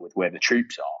confusion with where the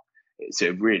troops are, it's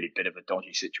a really bit of a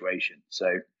dodgy situation.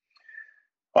 So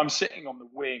I'm sitting on the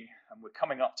wing, and we're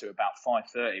coming up to about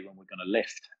 5:30 when we're going to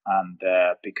lift. And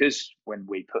because when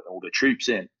we put all the troops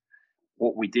in,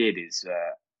 what we did is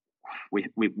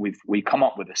we come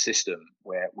up with a system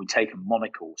where we take a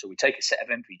monocle. So we take a set of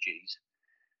MVGs,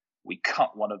 we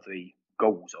cut one of the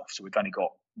goggles off, so we've only got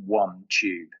one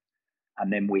tube.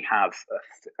 And then we have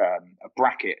a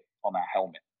bracket on our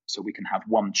helmet, so we can have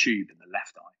one tube in the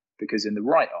left eye, because in the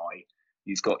right eye,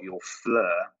 you've got your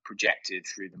FLIR projected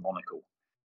through the monocle.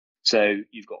 So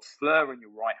you've got FLIR in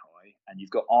your right eye, and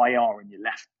you've got IR in your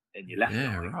left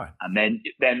eye. Right. And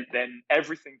then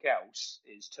everything else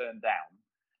is turned down,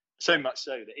 so much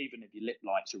so that even if your lip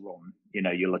lights are on,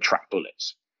 you'll attract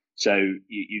bullets. So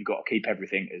you've got to keep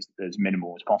everything as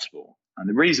minimal as possible. And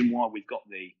the reason why we've got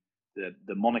the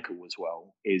monocle as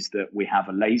well is that we have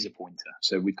a laser pointer.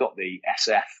 So we've got the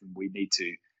SF, and we need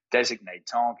to designate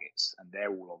targets, and they're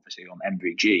all obviously on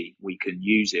MVG. We can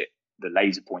use the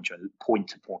laser pointer, and point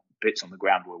to bits on the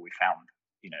ground where we found,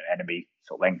 enemy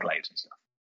sort of enclaves and stuff.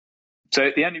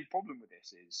 So the only problem with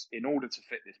this is, in order to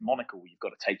fit this monocle, you've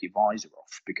got to take your visor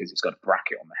off because it's got a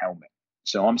bracket on the helmet.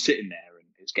 So I'm sitting there, and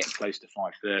it's getting close to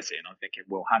 5:30, and I'm thinking,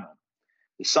 well, hang on,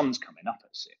 the sun's coming up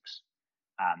at 6.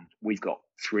 And we've got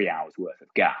 3 hours worth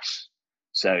of gas.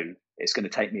 So it's going to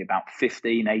take me about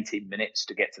 18 minutes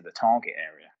to get to the target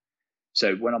area.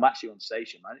 So when I'm actually on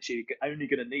station, I'm actually only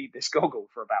going to need this goggle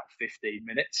for about 15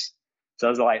 minutes. So I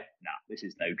was like, nah, this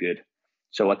is no good.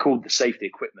 So I called the safety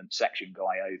equipment section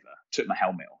guy over, took my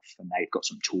helmet off, and they've got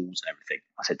some tools and everything.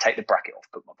 I said, take the bracket off,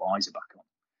 put my visor back on.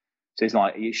 So he's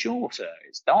like, are you sure, sir?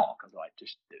 It's dark. I was like,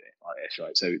 just do it like this,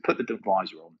 right? So we put the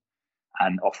visor on,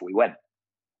 and off we went.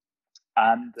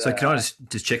 And so can I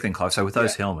just check then, Clive? So with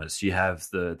those helmets, do you have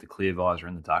the clear visor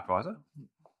and the dark visor?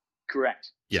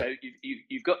 Correct. Yeah. So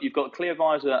you've got a clear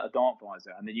visor, a dark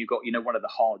visor, and then you've got one of the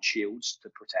hard shields to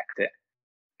protect it.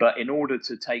 But in order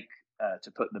to take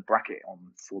to put the bracket on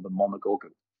for the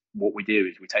monogoggle, what we do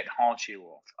is we take the hard shield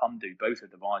off, undo both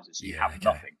of the visors, so you have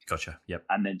nothing. Gotcha. Yep.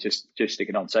 And then just stick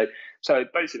it on. So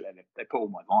basically, they put all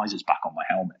my visors back on my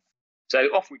helmet. So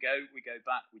off we go. We go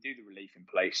back. We do the relief in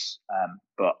place.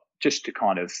 But just to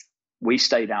kind of, we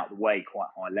stayed out of the way quite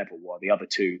high level while the other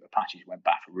 2 Apaches went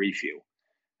back for refuel.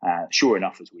 Sure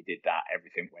enough, as we did that,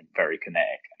 everything went very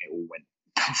kinetic, and it all went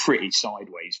pretty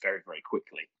sideways very, very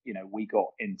quickly. We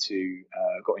got into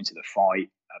the fight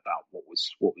about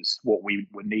what we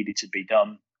needed to be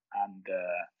done. And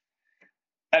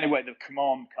anyway, the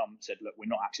command said, look, we're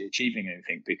not actually achieving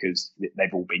anything because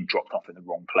they've all been dropped off in the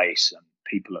wrong place, and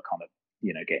people are kind of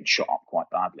getting shot up quite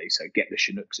badly. So get the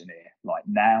Chinooks in here like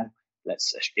now.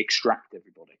 Let's extract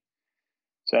everybody.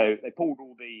 So they pulled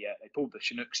the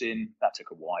Chinooks in. That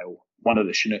took a while. One of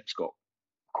the Chinooks got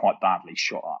quite badly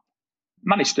shot up.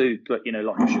 Managed to, but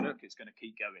like a Chinook, it's going to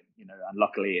keep going. And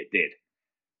luckily it did.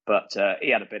 But he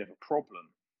had a bit of a problem.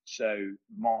 So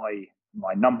my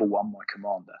number one, my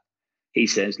commander, he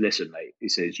says, listen, mate. He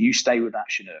says, you stay with that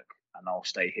Chinook, and I'll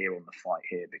stay here on the fight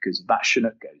here, because if that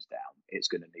Chinook goes down, it's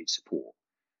going to need support.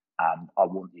 And I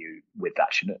want you with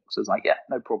that Chinook. So I was like, yeah,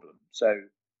 no problem. So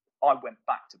I went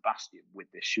back to Bastion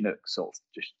with this Chinook, sort of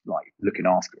just like looking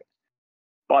after it.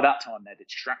 By that time, they'd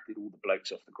extracted all the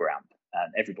blokes off the ground,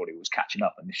 and everybody was catching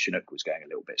up, and this Chinook was going a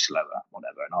little bit slower,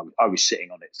 whatever. And I was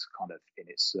sitting on its kind of in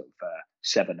its sort of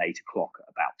 7-8 o'clock at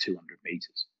about 200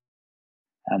 meters.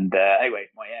 And anyway,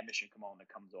 my air mission commander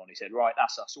comes on. He said, "Right,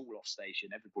 that's us all off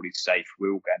station. Everybody's safe.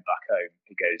 We're all going back home."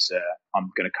 He goes,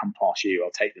 "I'm going to come past you.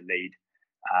 I'll take the lead,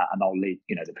 and I'll lead,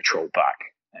 the patrol back.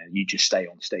 And you just stay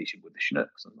on station with the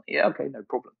Chinooks." I'm like, "Yeah, okay, no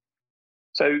problem."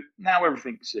 So now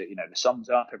everything's, the sun's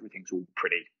up. Everything's all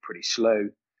pretty slow.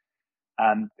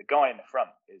 And the guy in the front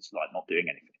is like not doing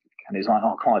anything. And he's like,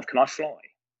 "Oh, Clive, can I fly?"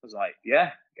 I was like,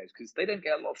 "Yeah." He goes, "Because they don't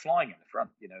get a lot of flying in the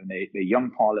front, and they're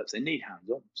young pilots. They need hands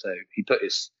on." So he put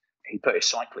his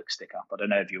cyclic stick up. I don't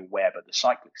know if you're aware, but the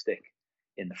cyclic stick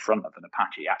in the front of an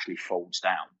Apache actually folds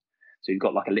down. So you've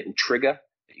got like a little trigger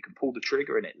that you can pull the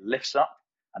trigger and it lifts up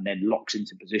and then locks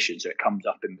into position. So it comes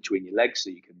up in between your legs, so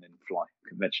you can then fly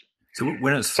conventionally. So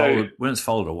when it's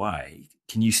folded away,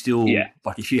 can you still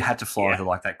like if you had to fly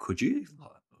like that, could you?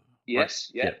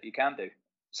 Yes, you can do.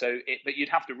 So, but you'd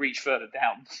have to reach further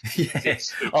down.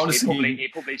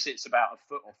 It probably sits about a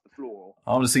foot off the floor.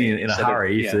 I'm just thinking in a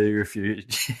hurry. So if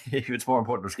it's more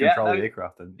important to control the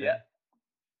aircraft, then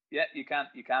you can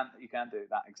do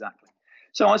that exactly.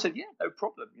 So I said, "Yeah, no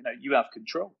problem. You have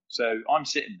control." So I'm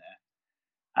sitting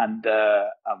there, and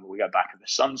we go back, and the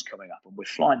sun's coming up, and we're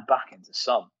flying back into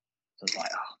sun. So I was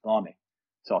like, "Oh, blimey!"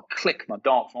 So I click my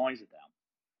dark visor down.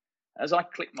 As I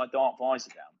click my dark visor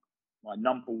down, my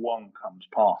number one comes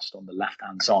past on the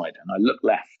left-hand side, and I look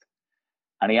left,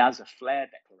 and he has a flare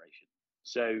declaration.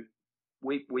 So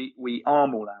we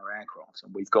arm all our aircraft,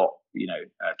 and we've got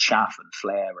chaff and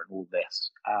flare and all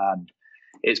this, and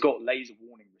it's got laser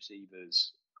warning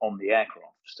receivers on the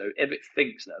aircraft. So if it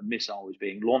thinks that a missile is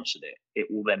being launched at it, it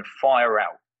will then fire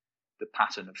out the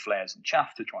pattern of flares and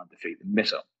chaff to try and defeat the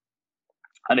missile.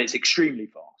 And it's extremely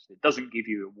fast. It doesn't give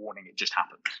you a warning; it just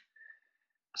happens.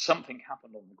 Something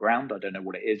happened on the ground. I don't know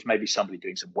what it is. Maybe somebody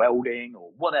doing some welding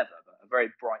or whatever, but a very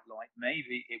bright light.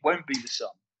 Maybe it won't be the sun,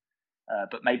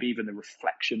 but maybe even the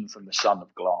reflection from the sun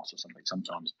of glass or something.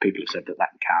 Sometimes people have said that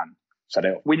can set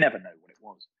it off. We never know what it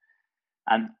was.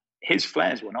 And his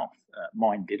flares went off.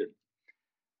 Mine didn't.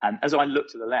 And as I look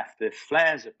to the left, the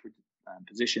flares are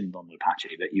positioned on the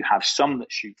Apache that you have some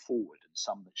that shoot forward and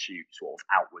some that shoot sort of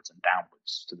outwards and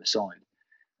downwards to the side.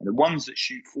 And the ones that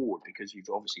shoot forward, because you've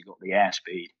obviously got the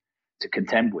airspeed to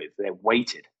contend with, they're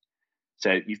weighted.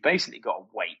 So you've basically got a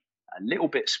weight a little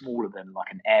bit smaller than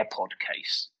like an AirPod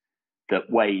case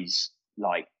that weighs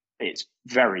like it's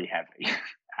very heavy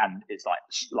and it's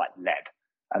like lead.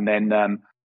 And then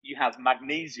you have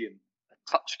magnesium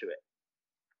attached to it.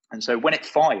 And so when it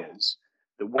fires,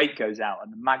 the weight goes out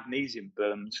and the magnesium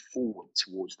burns forward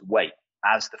towards the weight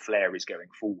as the flare is going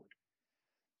forward.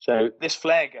 So this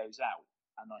flare goes out,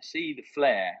 and I see the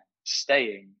flare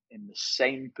staying in the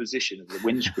same position as the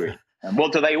windscreen. And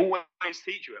what do they always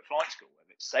teach you at flight school?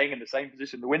 If it's staying in the same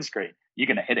position as the windscreen, you're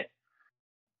going to hit it.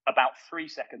 About 3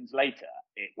 seconds later,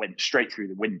 it went straight through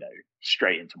the window,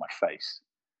 straight into my face.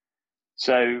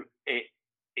 So it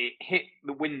hit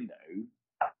the window,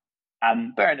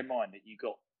 and bearing in mind that you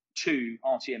got 2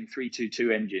 RTM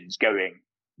 322 engines going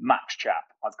max chap,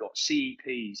 I've got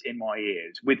CEPs in my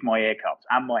ears with my ear cups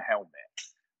and my helmet,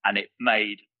 and it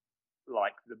made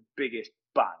like the biggest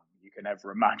bang you can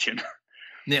ever imagine.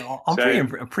 Now, I'm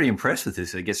pretty impressed with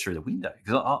this. It gets through the window,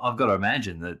 because I've got to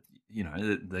imagine that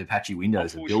the Apache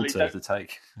windows are built to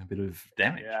take a bit of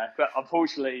damage. Yeah, but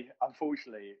unfortunately,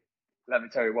 let me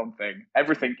tell you one thing: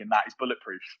 everything in that is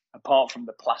bulletproof, apart from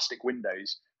the plastic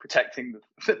windows protecting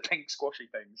the pink squashy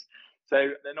things.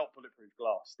 So they're not bulletproof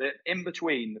glass. They're in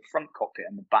between the front cockpit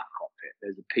and the back cockpit.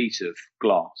 There's a piece of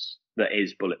glass that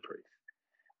is bulletproof.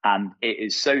 And it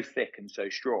is so thick and so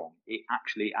strong, it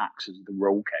actually acts as the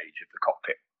roll cage of the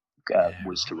cockpit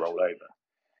was to roll over.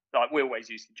 Like we always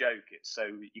used to joke, it's so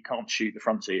you can't shoot the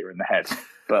front seater in the head.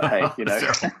 But hey,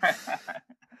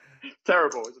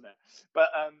 terrible, isn't it? But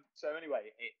so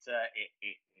anyway,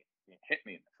 it hit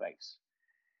me in the face.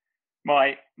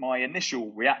 My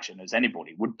initial reaction, as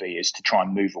anybody would be, is to try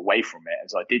and move away from it.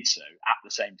 As I did so, at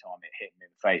the same time it hit me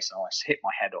in the face, I hit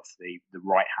my head off the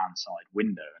right-hand side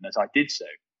window. And as I did so,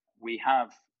 we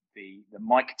have the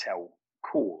Micatel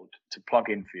cord to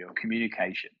plug in for your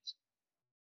communications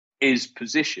is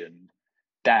positioned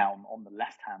down on the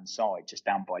left-hand side, just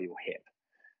down by your hip.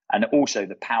 And also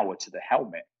the power to the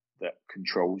helmet that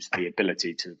controls the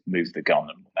ability to move the gun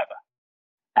and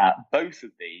whatever. Both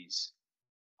of these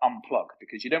unplug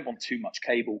because you don't want too much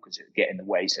cable because it'll get in the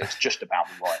way. So it's just about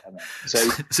the right amount.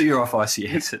 So you're off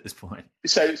ICS at this point.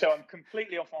 So I'm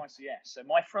completely off ICS. So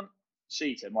my front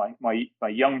seater, my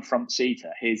young front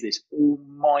seater, hears this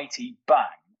almighty bang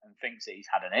and thinks that he's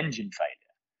had an engine failure.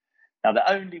 Now,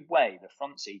 the only way the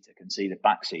front seater can see the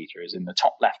back seater is in the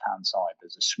top left-hand side.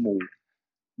 There's a small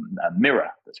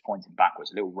mirror that's pointing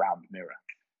backwards, a little round mirror.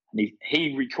 And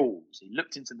he recalls, he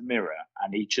looked into the mirror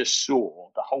and he just saw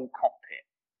the whole cockpit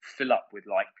fill up with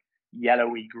like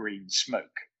yellowy green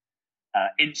smoke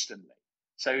instantly.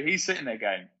 So he's sitting there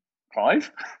going,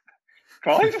 Clive,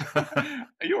 are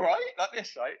you all right? Like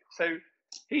this, right? So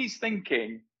he's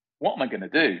thinking, what am I going to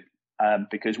do?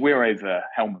 Because we're over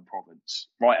Helmand Province,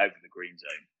 right over the green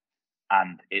zone.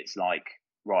 And it's like,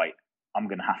 right, I'm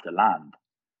going to have to land.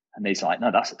 And he's like,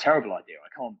 no, that's a terrible idea. I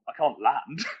can't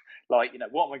land. Like,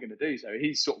 what am I going to do? So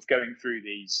he's sort of going through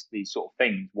these sort of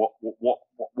things.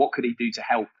 What could he do to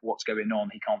help? What's going on?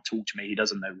 He can't talk to me. He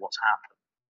doesn't know what's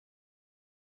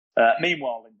happened.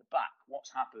 Meanwhile, in the back,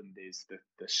 what's happened is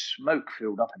the smoke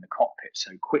filled up in the cockpit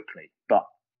so quickly. But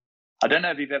I don't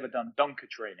know if you've ever done Dunker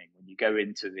training when you go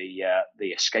into the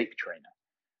escape trainer.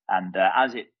 And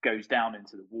as it goes down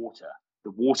into the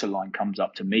water line comes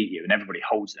up to meet you and everybody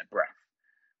holds their breath.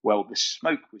 Well, the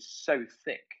smoke was so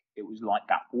thick, it was like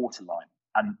that water line.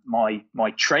 And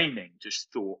my training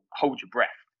just thought, hold your breath.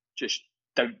 Just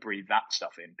don't breathe that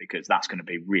stuff in because that's going to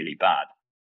be really bad.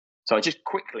 So I just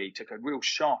quickly took a real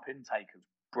sharp intake of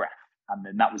breath. And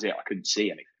then that was it. I couldn't see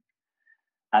anything.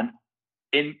 And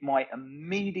in my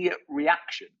immediate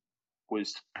reaction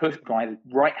was to put my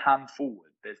right hand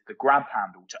forward. There's the grab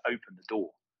handle to open the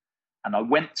door. And I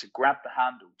went to grab the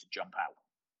handle to jump out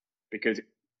because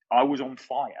I was on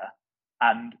fire,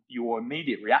 and your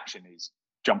immediate reaction is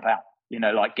jump out,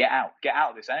 like get out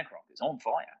of this aircraft. It's on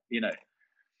fire,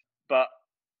 But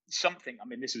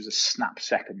this was a snap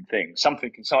second thing.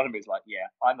 Something inside of me is like, yeah,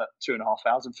 I'm at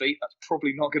 2,500 feet. That's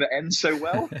probably not going to end so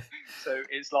well. So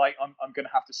it's like, I'm going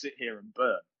to have to sit here and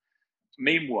burn.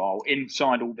 Meanwhile,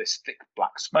 inside all this thick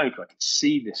black smoke, I could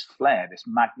see this flare, this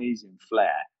magnesium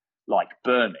flare, like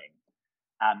burning.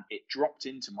 And it dropped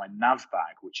into my nav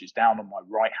bag, which is down on my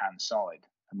right-hand side.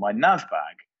 And my nav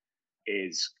bag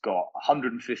is got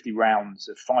 150 rounds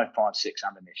of 5.56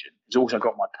 ammunition. It's also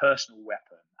got my personal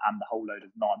weapon and the whole load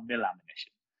of 9mm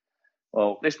ammunition.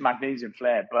 Well, this magnesium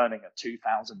flare burning at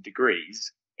 2,000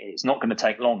 degrees, it's not going to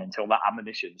take long until that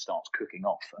ammunition starts cooking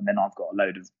off. And then I've got a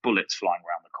load of bullets flying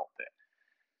around the cockpit.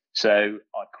 So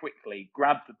I quickly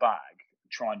grab the bag,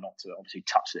 try not to obviously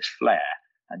touch this flare,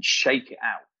 and shake it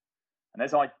out. And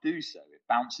as I do so, it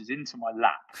bounces into my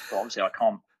lap. But obviously, I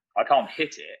can't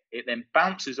hit it. It then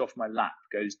bounces off my lap,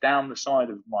 goes down the side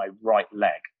of my right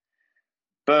leg,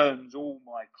 burns all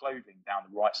my clothing down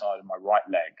the right side of my right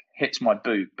leg, hits my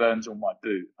boot, burns all my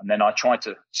boot, and then I try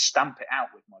to stamp it out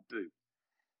with my boot.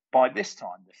 By this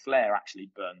time, the flare actually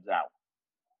burns out.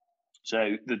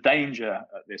 So the danger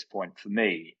at this point for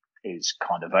me is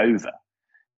kind of over.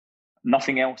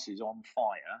 Nothing else is on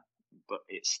fire, but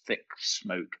it's thick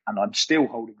smoke, and I'm still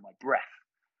holding my breath.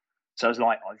 So I was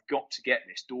like, I've got to get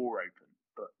this door open.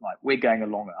 But like, we're going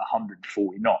along at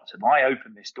 140 knots. If I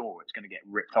open this door, it's going to get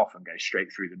ripped off and go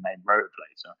straight through the main rotor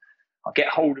blade. So I'll get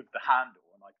hold of the handle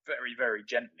and I very, very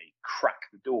gently crack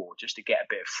the door just to get a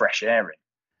bit of fresh air in.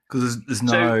 Because there's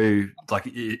no,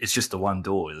 it's just the one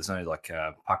door. There's no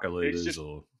pucker levers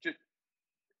or...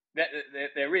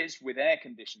 There is with air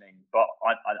conditioning, but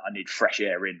I need fresh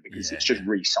air in because it's just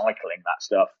recycling that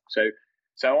stuff.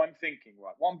 So I'm thinking,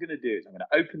 right, what I'm going to do is I'm going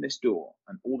to open this door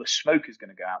and all the smoke is going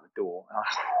to go out the door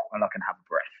and I can have a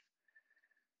breath.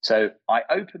 So I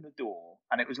opened the door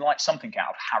and it was like something out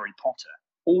of Harry Potter.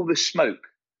 All the smoke,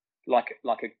 like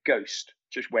a ghost,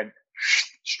 just went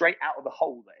straight out of the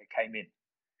hole that it came in.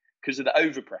 Because of the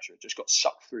overpressure, it just got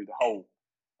sucked through the hole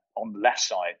on the left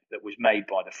side that was made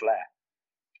by the flare.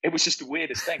 It was just the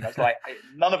weirdest thing. I was like,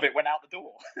 none of it went out the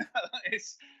door.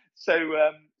 So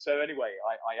anyway,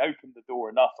 I opened the door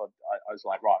enough. I was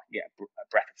like, right, I can get a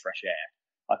breath of fresh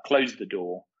air. I closed the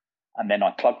door and then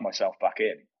I plugged myself back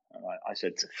in. And I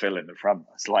said to Phil in the front,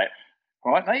 I was like,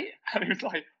 all right, mate. And he was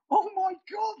like, oh my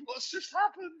God, what's just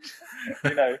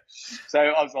happened? So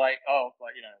I was like,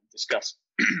 discuss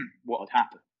what had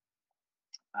happened.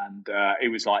 And he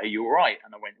was like, are you all right?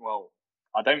 And I went, well,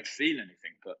 I don't feel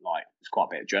anything, but there's quite a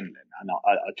bit of adrenaline. And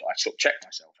I sort of checked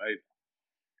myself over.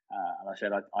 And I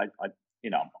said,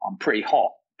 I'm pretty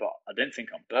hot, but I don't think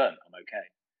I'm burnt. I'm okay.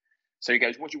 So he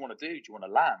goes, what do you want to do? Do you want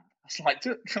to land? I was like,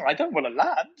 I don't want to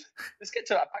land. Let's get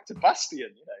back to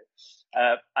Bastion,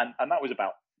 And that was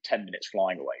about 10 minutes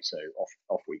flying away. So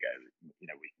off we go.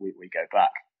 We go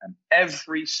back. and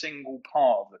every single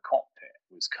part of the cockpit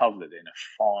was covered in a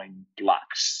fine black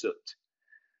soot.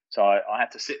 So I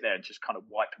had to sit there and just kind of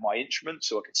wipe my instruments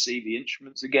so I could see the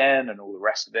instruments again and all the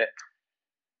rest of it.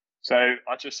 So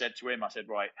I just said to him, I said,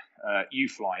 right, you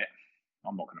fly it.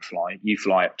 I'm not going to fly it. You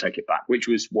fly it, take it back, which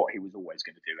was what he was always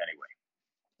going to do anyway.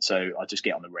 So I just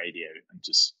get on the radio and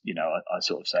just, I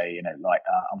sort of say,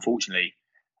 unfortunately,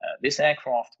 this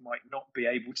aircraft might not be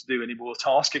able to do any more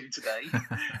tasking today.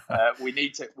 We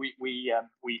need to. We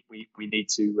need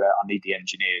to. I need the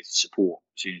engineers' support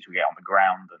as soon as we get on the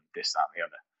ground, and this, that, and the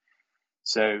other.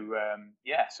 So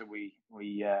so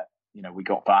we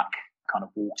got back, kind of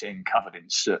walked in covered in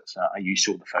soot. You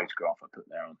saw the photograph I put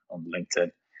there on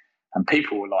LinkedIn, and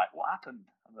people were like, "What happened?"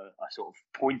 And I sort of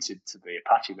pointed to the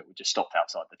Apache that we just stopped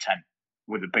outside the tent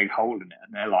with a big hole in it,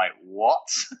 and they're like, "What?"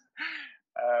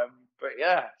 But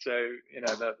yeah, so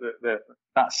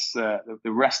that's the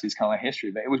rest is kind of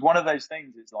history. But it was one of those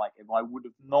things. It's like, if I would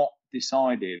have not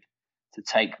decided to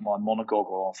take my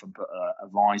monogoggle off and put a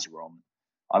visor on,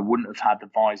 I wouldn't have had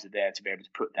the visor there to be able to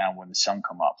put down when the sun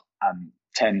come up. And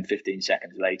 10, 15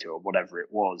 seconds later, or whatever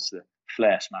it was, the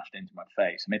flare smashed into my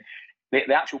face. I mean,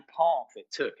 the actual path it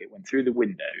took, it went through the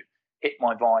window, hit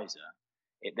my visor,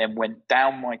 it then went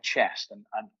down my chest, and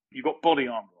you've got body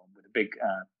armor on with a big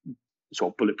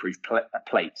sort of bulletproof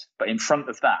plate. But in front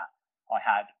of that, I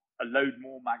had a load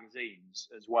more magazines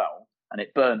as well, and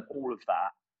it burned all of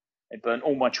that. It burned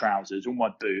all my trousers, all my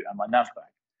boot, and my nav bag.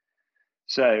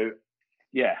 So,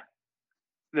 yeah.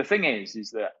 The thing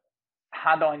is that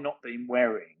had I not been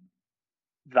wearing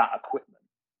that equipment,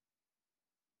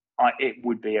 it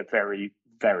would be a very,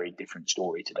 very different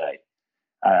story today.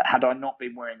 Had I not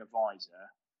been wearing a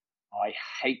visor, I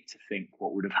hate to think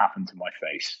what would have happened to my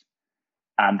face.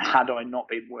 And had I not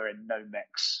been wearing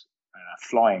Nomex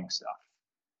flying stuff,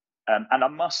 and I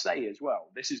must say as well,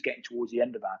 this is getting towards the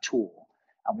end of our tour,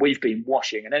 and we've been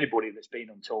washing, and anybody that's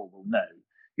been on tour will know,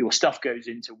 your stuff goes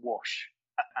into wash,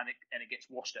 and it gets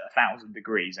washed at 1,000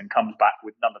 degrees and comes back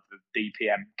with none of the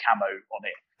DPM camo on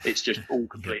it. It's just all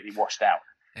completely washed out.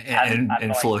 And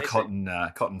like, full of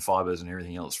cotton fibers and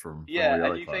everything else from all the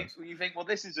other clothes. You think, well,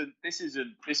 this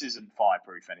isn't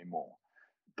fireproof anymore.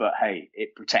 But hey,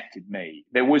 it protected me.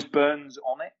 There was burns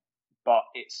on it, but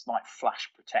it's like flash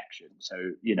protection.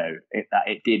 So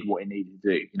it did what it needed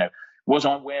to do. Was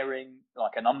I wearing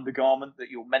like an undergarment that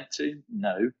you're meant to?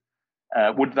 No.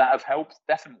 Would that have helped?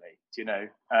 Definitely.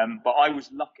 But I was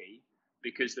lucky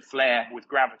because the flare with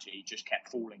gravity just kept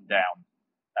falling down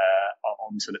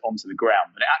onto the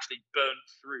ground, and it actually burned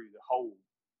through the whole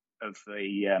of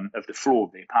the floor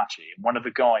of the Apache. And one of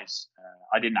the guys,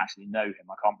 I didn't actually know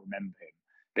him, I can't remember him,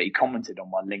 but he commented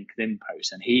on my LinkedIn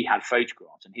post, and he had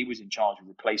photographs, and he was in charge of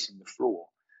replacing the floor,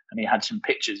 and he had some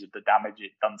pictures of the damage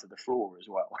it done to the floor as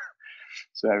well.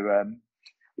 So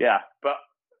yeah.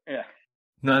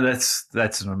 No, that's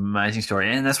an amazing story,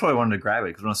 and that's why I wanted to grab it,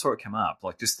 because when I saw it come up,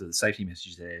 like just the safety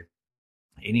message there.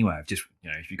 Anyway, just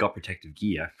if you've got protective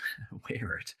gear,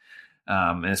 wear it,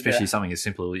 and especially something as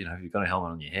simple, if you've got a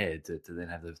helmet on your head, to then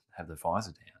have the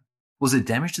visor down. Was there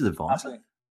damage to the visor?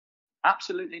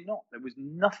 Absolutely not. There was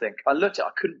nothing. I looked at it,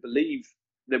 I couldn't believe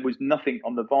there was nothing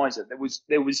on the visor. There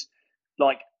was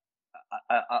like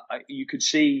you could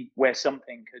see where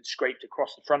something had scraped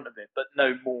across the front of it, but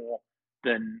no more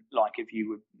than like if you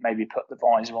would maybe put the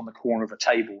visor on the corner of a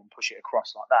table and push it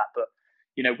across like that. But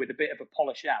with a bit of a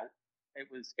polish out,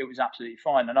 it was absolutely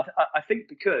fine. And I think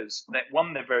because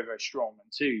one, they're very, very strong, and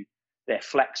two, they're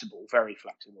flexible, very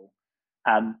flexible,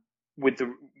 and with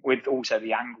also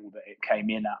the angle that it came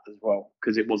in at as well,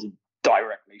 because it wasn't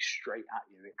directly straight at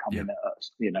you. It came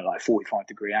in at like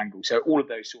 45-degree angle. So all of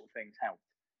those sort of things helped.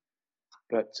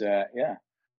 But yeah.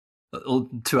 Well,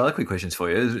 two other quick questions for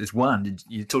you. Is one,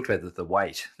 you talked about the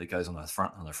weight that goes on the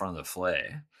front of the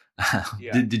flare.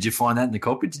 Did you find that in the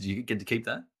cockpit? Did you get to keep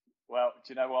that? Well,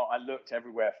 do you know what? I looked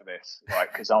everywhere for this,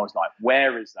 right? Because I was like,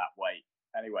 where is that weight?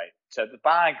 Anyway, so the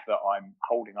bag that I'm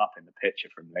holding up in the picture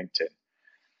from LinkedIn,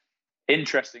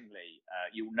 interestingly,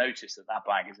 you'll notice that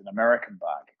bag is an American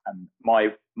bag. And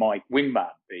my wingman,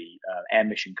 the Air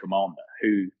Mission Commander,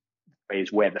 who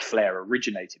is where the flare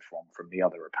originated from the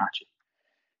other Apache,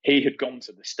 he had gone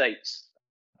to the States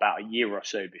about a year or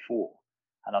so before.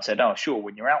 And I said, oh, sure,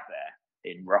 when you're out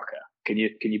there in Rucker, can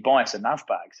you buy us a nav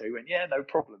bag? So he went, yeah, no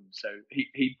problem. So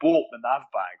he bought the nav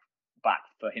bag back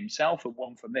for himself and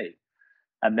one for me.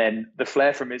 And then the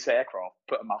flare from his aircraft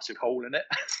put a massive hole in it.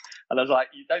 And I was like,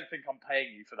 you don't think I'm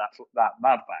paying you for that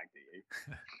nav bag, do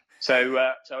you? So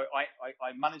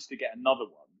I managed to get another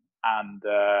one, and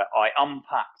I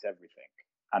unpacked everything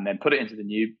and then put it into the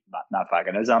new nav bag.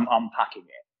 And as I'm unpacking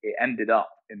it, it ended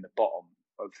up in the bottom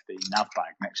of the nav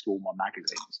bag next to all my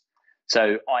magazines.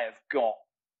 So I have got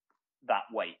that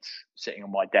weight sitting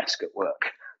on my desk at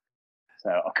work. So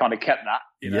I kind of kept that.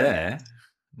 Yeah.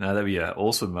 No, that'd be an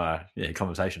awesome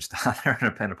conversation starter and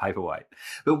a pen and paperweight.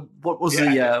 But what was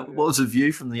what was the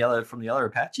view from the other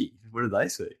Apache? What did they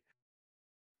see?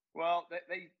 Well,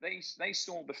 they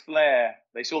saw the flare.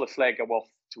 They saw the flare go off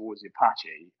towards the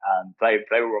Apache, and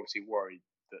they were obviously worried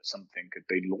that something could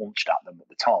be launched at them at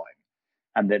the time.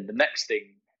 And then the next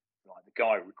thing, like the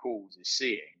guy recalls, is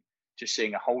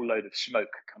seeing a whole load of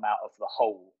smoke come out of the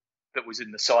hole that was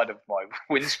in the side of my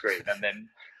windscreen, and then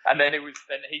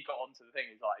he got onto the thing.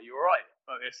 He's like, "Are you all right?"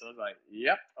 So I was like,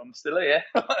 "Yep, I'm still here."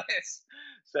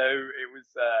 So it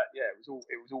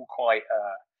was all quite.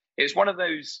 It was one of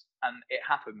those, and it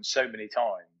happened so many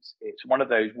times. It's one of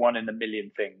those 1 in a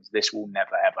million things. This will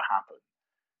never ever happen,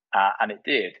 and it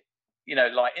did.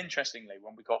 Like interestingly,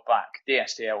 when we got back,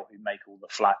 DSTL, who make all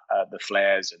the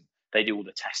flares and they do all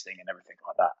the testing and everything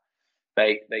like that.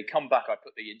 They come back. I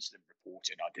put the incident report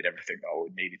in. I did everything that I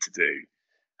needed to do.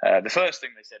 The first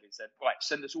thing they said, right,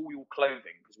 send us all your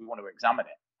clothing because we want to examine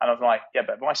it. And I was like, yeah,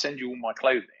 but if I send you all my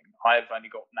clothing, I've only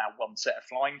got now one set of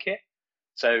flying kit.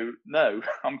 So no,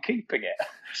 I'm keeping it.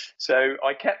 So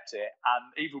I kept it, and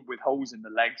even with holes in the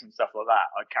legs and stuff like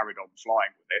that, I carried on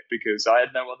flying with it because I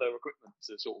had no other equipment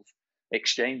to sort of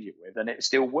exchange it with, and it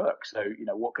still works. So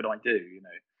what could I do?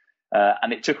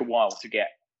 And it took a while to get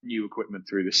new equipment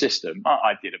through the system.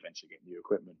 I did eventually get new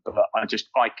equipment, but I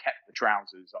kept the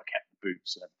trousers, I kept the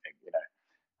boots and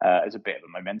everything, as a bit of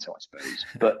a memento, I suppose.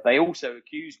 But they also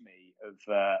accused me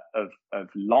of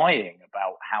lying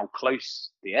about how close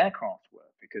the aircraft were,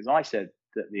 because I said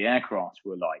that the aircraft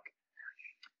were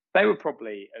they were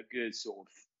probably a good sort of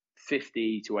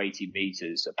 50 to 80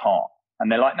 meters apart.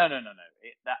 And they're like, no.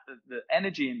 The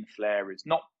energy in the flare is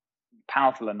not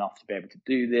powerful enough to be able to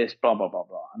do this, blah, blah, blah,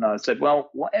 blah. And I said, well,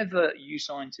 whatever you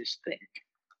scientists think,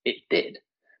 it did.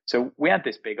 So we had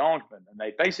this big argument, and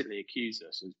they basically accused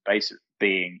us of basically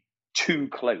being too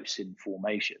close in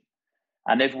formation.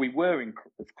 And if we were in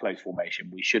close formation,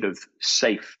 we should have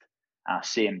safed our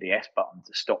CMDS button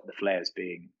to stop the flares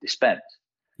being dispensed.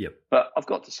 Yep. But I've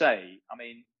got to say, I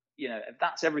mean, if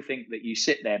that's everything that you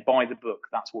sit there by the book,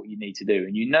 that's what you need to do.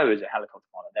 And as a helicopter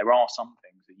pilot, there are some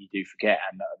things that you do forget,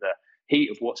 and the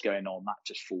heat of what's going on, that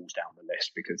just falls down the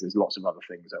list because there's lots of other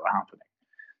things that are happening.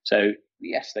 So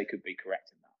yes, they could be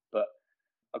correct in that. But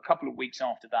a couple of weeks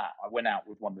after that, I went out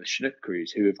with one of the Chinook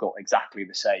crews who have got exactly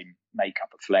the same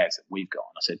makeup of flares that we've got.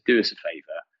 And I said, do us a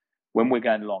favor. When we're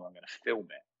going along, I'm going to film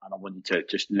it, and I want you to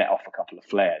just let off a couple of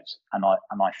flares. And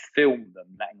I filmed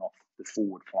them letting off the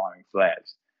forward firing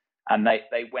flares. And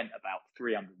they went about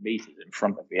 300 meters in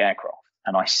front of the aircraft.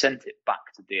 And I sent it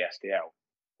back to DSTL.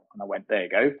 And I went, there you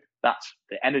go. That's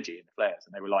the energy in the flares.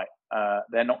 And they were like,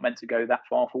 they're not meant to go that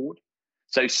far forward.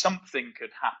 So something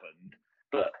could happen,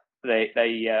 but they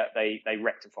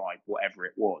rectified whatever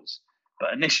it was.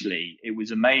 But initially, it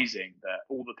was amazing that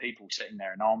all the people sitting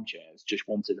there in armchairs just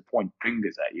wanted to point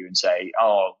fingers at you and say,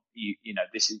 "Oh, you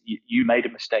made a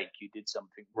mistake. You did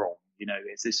something wrong."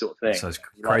 It's this sort of thing. So it's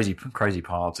crazy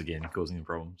pilots again causing the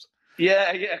problems.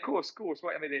 Yeah, of course.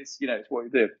 Well, I mean, it's what you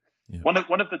do. Yeah. One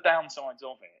of the downsides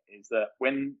of it is that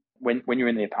when you're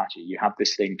in the Apache, you have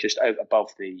this thing just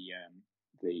above the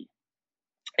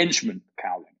instrument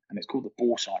cowling, and it's called the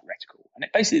bore sight reticle, and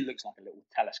it basically looks like a little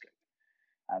telescope.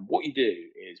 And what you do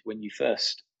is when you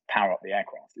first power up the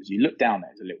aircraft is you look down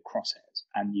there as a little crosshairs,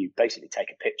 and you basically take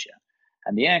a picture,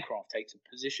 and the aircraft takes a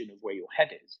position of where your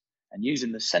head is, and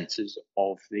using the sensors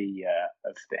of the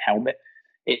helmet,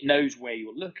 it knows where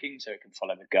you're looking, so it can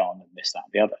follow the gun and this, that,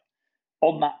 and the other.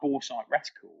 On that bore sight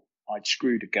reticle, I'd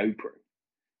screwed a GoPro,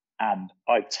 and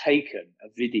I'd taken a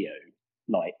video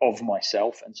of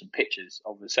myself and some pictures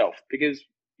of myself because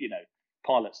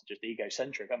pilots are just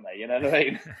egocentric, aren't they? You know what I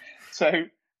mean?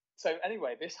 So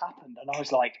anyway, this happened, and I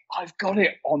was like, I've got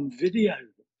it on video.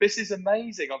 This is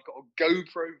amazing. I've got a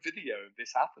GoPro video of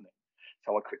this happening.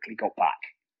 So I quickly got back,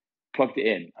 plugged it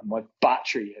in, and my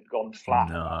battery had gone flat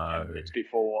 10 minutes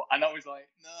before. And I was like,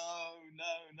 no.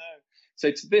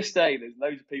 So to this day, there's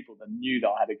loads of people that knew that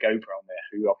I had a GoPro on there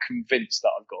who are convinced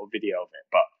that I've got a video of it.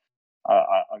 But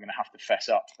I'm going to have to fess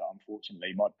up that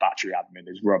unfortunately my battery admin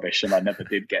is rubbish and I never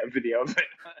did get a video of it.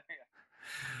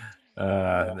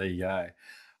 There you go.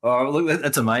 Oh, look,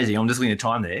 that's amazing. I'm just looking at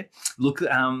time there. Look,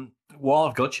 while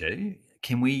I've got you,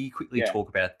 can we quickly talk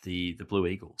about the Blue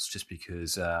Eagles? Just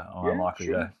because I'm unlikely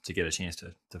to get a chance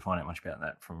to find out much about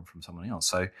that from someone else.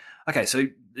 So, okay, so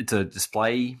it's a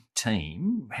display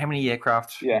team. How many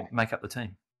aircraft make up the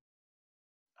team?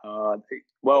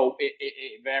 Well,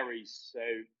 it varies. So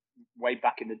way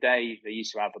back in the day, they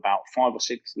used to have about 5 or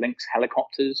 6 Lynx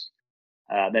helicopters.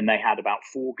 Then they had about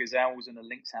 4 Gazelles and a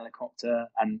Lynx helicopter,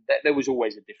 and there was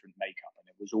always a different makeup, and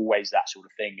it was always that sort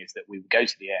of thing, is that we would go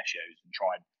to the air shows and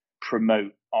try and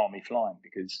promote Army flying,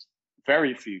 because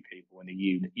very few people in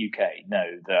the UK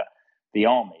know that the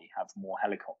Army have more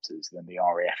helicopters than the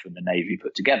RAF and the Navy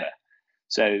put together.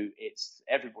 So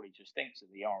everybody just thinks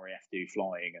that the RAF do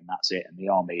flying and that's it, and the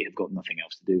Army have got nothing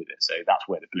else to do with it. So that's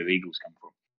where the Blue Eagles come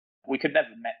from. We could never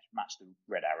match the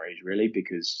Red Arrows, really,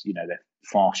 because, they're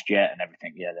fast jet and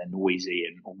everything. Yeah, they're noisy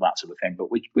and all that sort of thing. But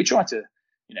we try to,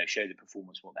 show the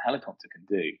performance what the helicopter can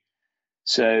do.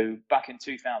 So back in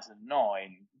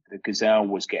 2009, the Gazelle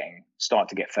was starting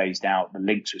to get phased out. The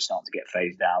Lynx was starting to get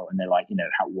phased out. And they're like,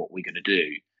 what are we going to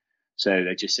do? So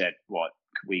they just said, what,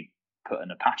 could we put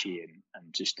an Apache in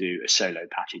and just do a solo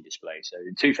Apache display? So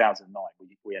in 2009,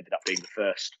 we ended up being the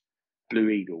first Blue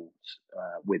Eagles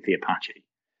with the Apache.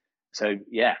 So,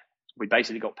 yeah, we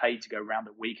basically got paid to go around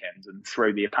at weekends and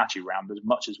throw the Apache around as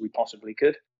much as we possibly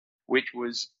could, which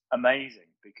was amazing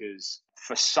because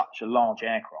for such a large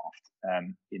aircraft,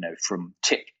 from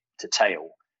tip to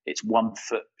tail, it's 1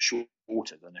 foot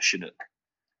shorter than a Chinook.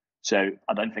 So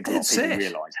I don't think a lot of people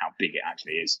realise how big it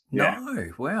actually is. No,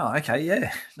 yeah. Wow, okay,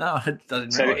 yeah. No, I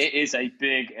didn't So realise. it is a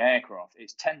big aircraft.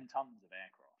 It's 10 tons of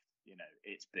aircraft.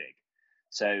 It's big.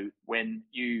 So when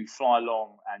you fly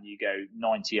along and you go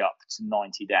 90 up to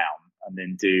 90 down and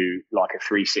then do like a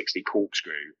 360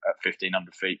 corkscrew at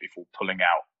 1,500 feet before pulling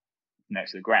out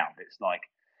next to the ground, it's like,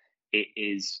 it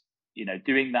is,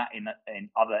 doing that in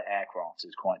other aircrafts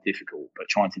is quite difficult, but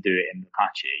trying to do it in the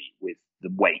Apache with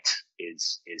the weight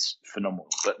is phenomenal.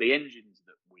 But the engines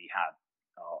that we had,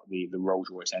 the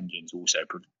Rolls-Royce engines also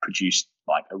produced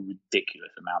like a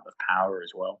ridiculous amount of power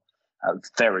as well.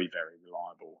 Very, very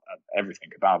reliable.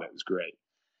 Everything about it was great.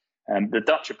 The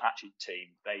Dutch Apache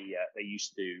team, they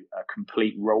used to do a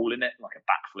complete roll in it, like a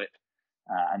backflip.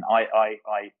 And I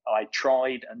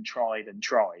tried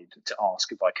to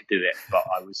ask if I could do it, but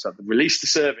I was the release to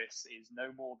service is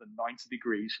no more than 90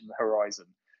 degrees from the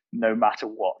horizon, no matter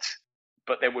what.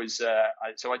 But there was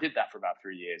so I did that for about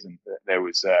 3 years, and there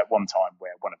was one time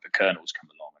where one of the colonels come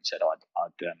along and said,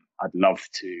 I'd love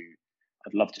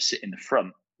to sit in the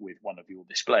front with one of your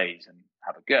displays and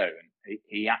have a go. And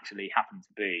he actually happened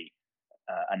to be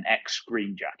an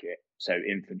ex-Green Jacket, so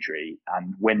infantry.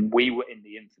 And when we were in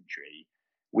the infantry,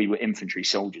 we were infantry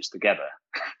soldiers together.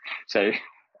 So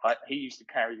he used to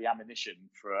carry the ammunition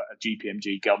for a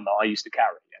GPMG gun that I used to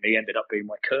carry, and he ended up being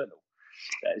my colonel.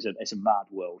 It's a mad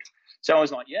world. So I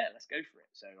was like, yeah, let's go for it.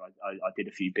 So I did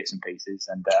a few bits and pieces,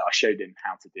 and I showed him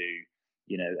how to do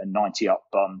a 90 up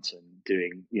bunt and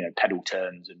doing, pedal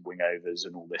turns and wing overs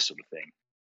and all this sort of thing.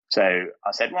 So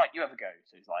I said, right, you have a go.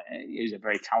 So he's like, he's a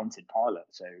very talented pilot.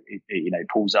 So he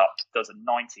pulls up, does a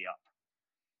 90 up,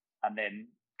 and then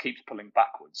keeps pulling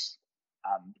backwards.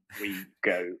 And we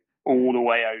go all the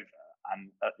way over.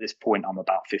 And at this point, I'm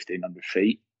about 1,500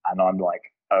 feet. And I'm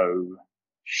like, oh,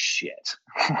 shit.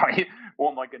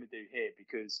 What am I going to do here?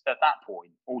 Because at that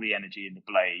point, all the energy in the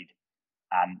blade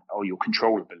and your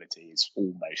controllability is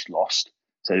almost lost.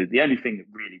 So the only thing that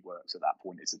really works at that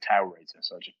point is the tail raiser.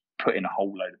 So I just put in a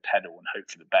whole load of pedal and hope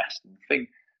for the best. And the thing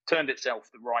turned itself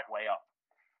the right way up.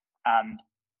 And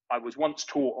I was once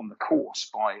taught on the course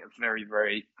by a very,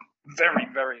 very, very,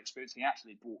 very experienced. He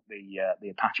actually brought the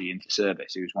Apache into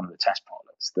service. He was one of the test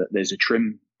pilots. That there's a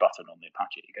trim button on the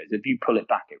Apache. He goes, if you pull it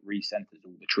back, it recenters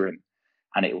all the trim,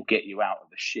 and it will get you out of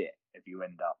the shit if you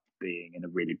end up being in a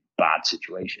really bad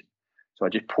situation. So I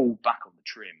just pulled back on the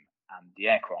trim, and the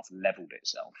aircraft leveled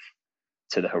itself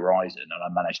to the horizon, and I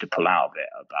managed to pull out of it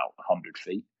about 100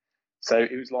 feet. So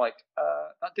it was like,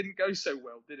 that didn't go so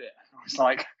well, did it? I was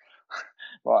like,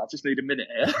 right, I just need a minute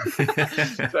here.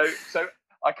 So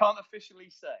I can't officially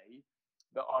say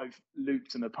that I've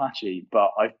looped an Apache,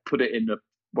 but I've put it in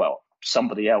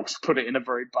somebody else put it in a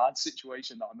very bad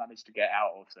situation that I managed to get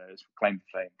out of. So it's claim to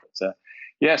fame. But so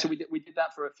we did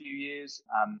that for a few years.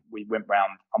 We went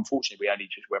round. Unfortunately, we only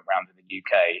just went round in the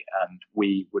UK, and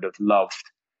we would have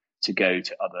loved to go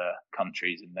to other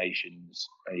countries and nations,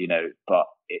 but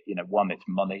one, it's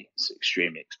money, it's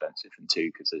extremely expensive, and two,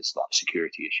 because there's like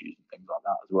security issues and things like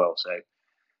that as well. So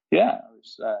yeah, it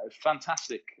was a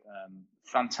fantastic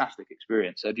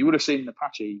experience. So if you would have seen the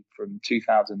Apache from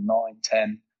 2009,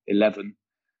 10, 11,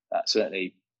 that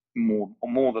certainly more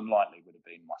than likely would have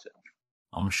been myself.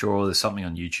 I'm sure there's something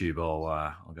on YouTube.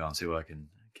 I'll go and see what I can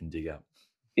dig up.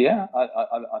 Yeah,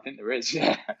 I think there is.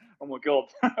 Yeah. Oh my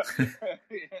God. Yeah,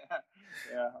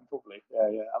 probably.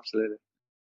 Yeah, absolutely.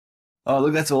 Oh,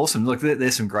 look, that's awesome. Look,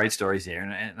 there's some great stories there,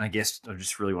 and I guess I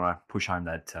just really want to push home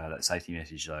that safety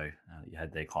message though you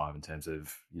had there, Clive, in terms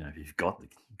of if you've got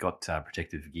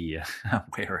protective gear,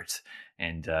 wear it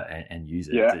and use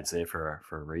it. Yeah. It's there for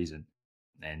a reason,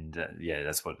 and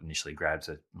that's what initially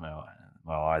grabs my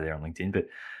eye there on LinkedIn. But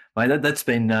mate, that's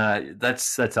been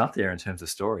that's up there in terms of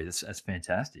stories. That's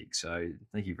fantastic. So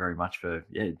thank you very much for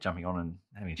jumping on and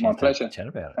having a chance to chat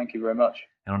about it. Thank you very much.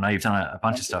 And I know you've done a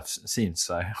bunch of stuff since,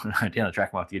 so down the track,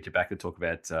 I might have to get you back to talk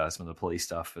about some of the police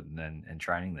stuff and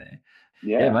training there.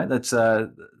 Yeah, mate, that's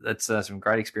some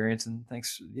great experience, and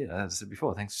thanks. Yeah, as I said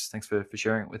before, thanks for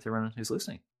sharing it with everyone who's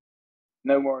listening.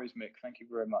 No worries, Mick. Thank you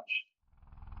very much.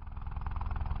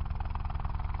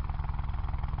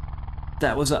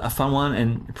 That was a fun one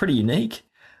and pretty unique.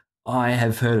 I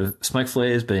have heard of smoke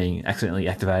flares being accidentally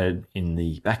activated in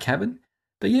the back cabin,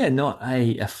 but not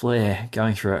a flare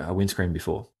going through a windscreen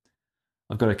before.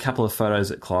 I've got a couple of photos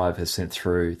that Clive has sent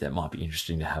through that might be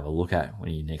interesting to have a look at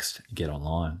when you next get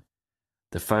online.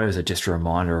 The photos are just a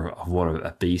reminder of what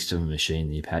a beast of a machine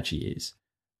the Apache is.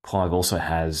 Clive also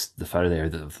has the photo there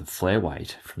of the flare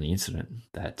weight from the incident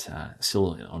that's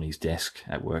still on his desk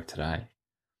at work today.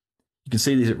 You can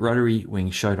see these at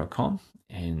rotarywingshow.com,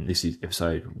 and this is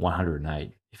episode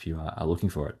 108 if you are looking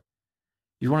for it.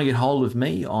 If you want to get hold of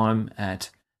me, I'm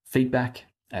at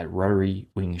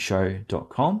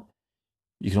feedback@rotarywingshow.com.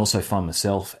 You can also find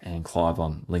myself and Clive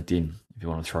on LinkedIn if you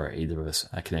want to throw either of us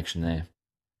a connection there.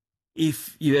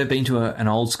 If you've ever been to an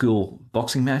old school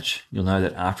boxing match, you'll know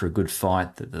that after a good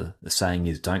fight that the saying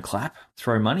is don't clap,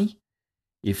 throw money.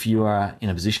 If you are in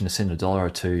a position to send $1 or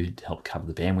 $2 to help cover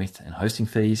the bandwidth and hosting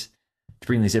fees to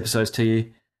bring these episodes to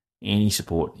you, any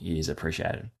support is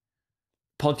appreciated.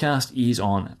 The podcast is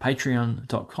on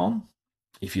patreon.com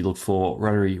if you look for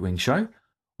Rotary Wing Show,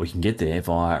 or you can get there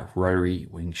via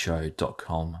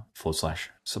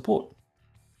rotarywingshow.com/support.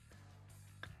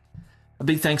 A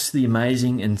big thanks to the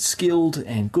amazing and skilled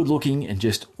and good-looking and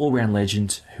just all-round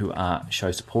legends who are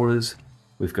show supporters.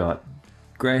 We've got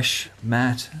Gresh,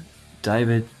 Matt,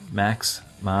 David, Max,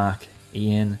 Mark,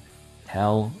 Ian,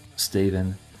 Hal,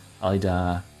 Stephen,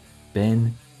 Alidar,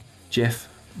 Ben, Jeff,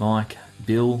 Mike,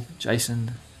 Bill,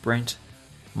 Jason, Brent,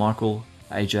 Michael,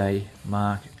 AJ,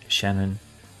 Mark, Shannon,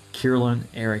 Kirillin,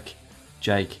 Eric,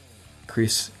 Jake,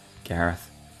 Chris, Gareth,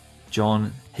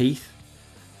 John, Heath,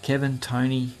 Kevin,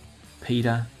 Tony,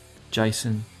 Peter,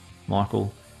 Jason,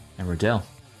 Michael, and Riddell.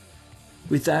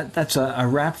 With that, that's a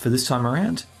wrap for this time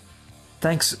around.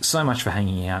 Thanks so much for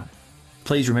hanging out.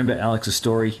 Please remember Alex's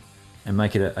story and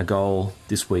make it a goal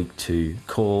this week to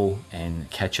call and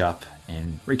catch up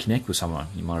and reconnect with someone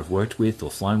you might have worked with or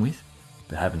flown with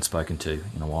but haven't spoken to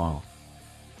in a while.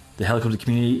 The helicopter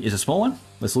community is a small one.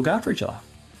 Let's look after each other.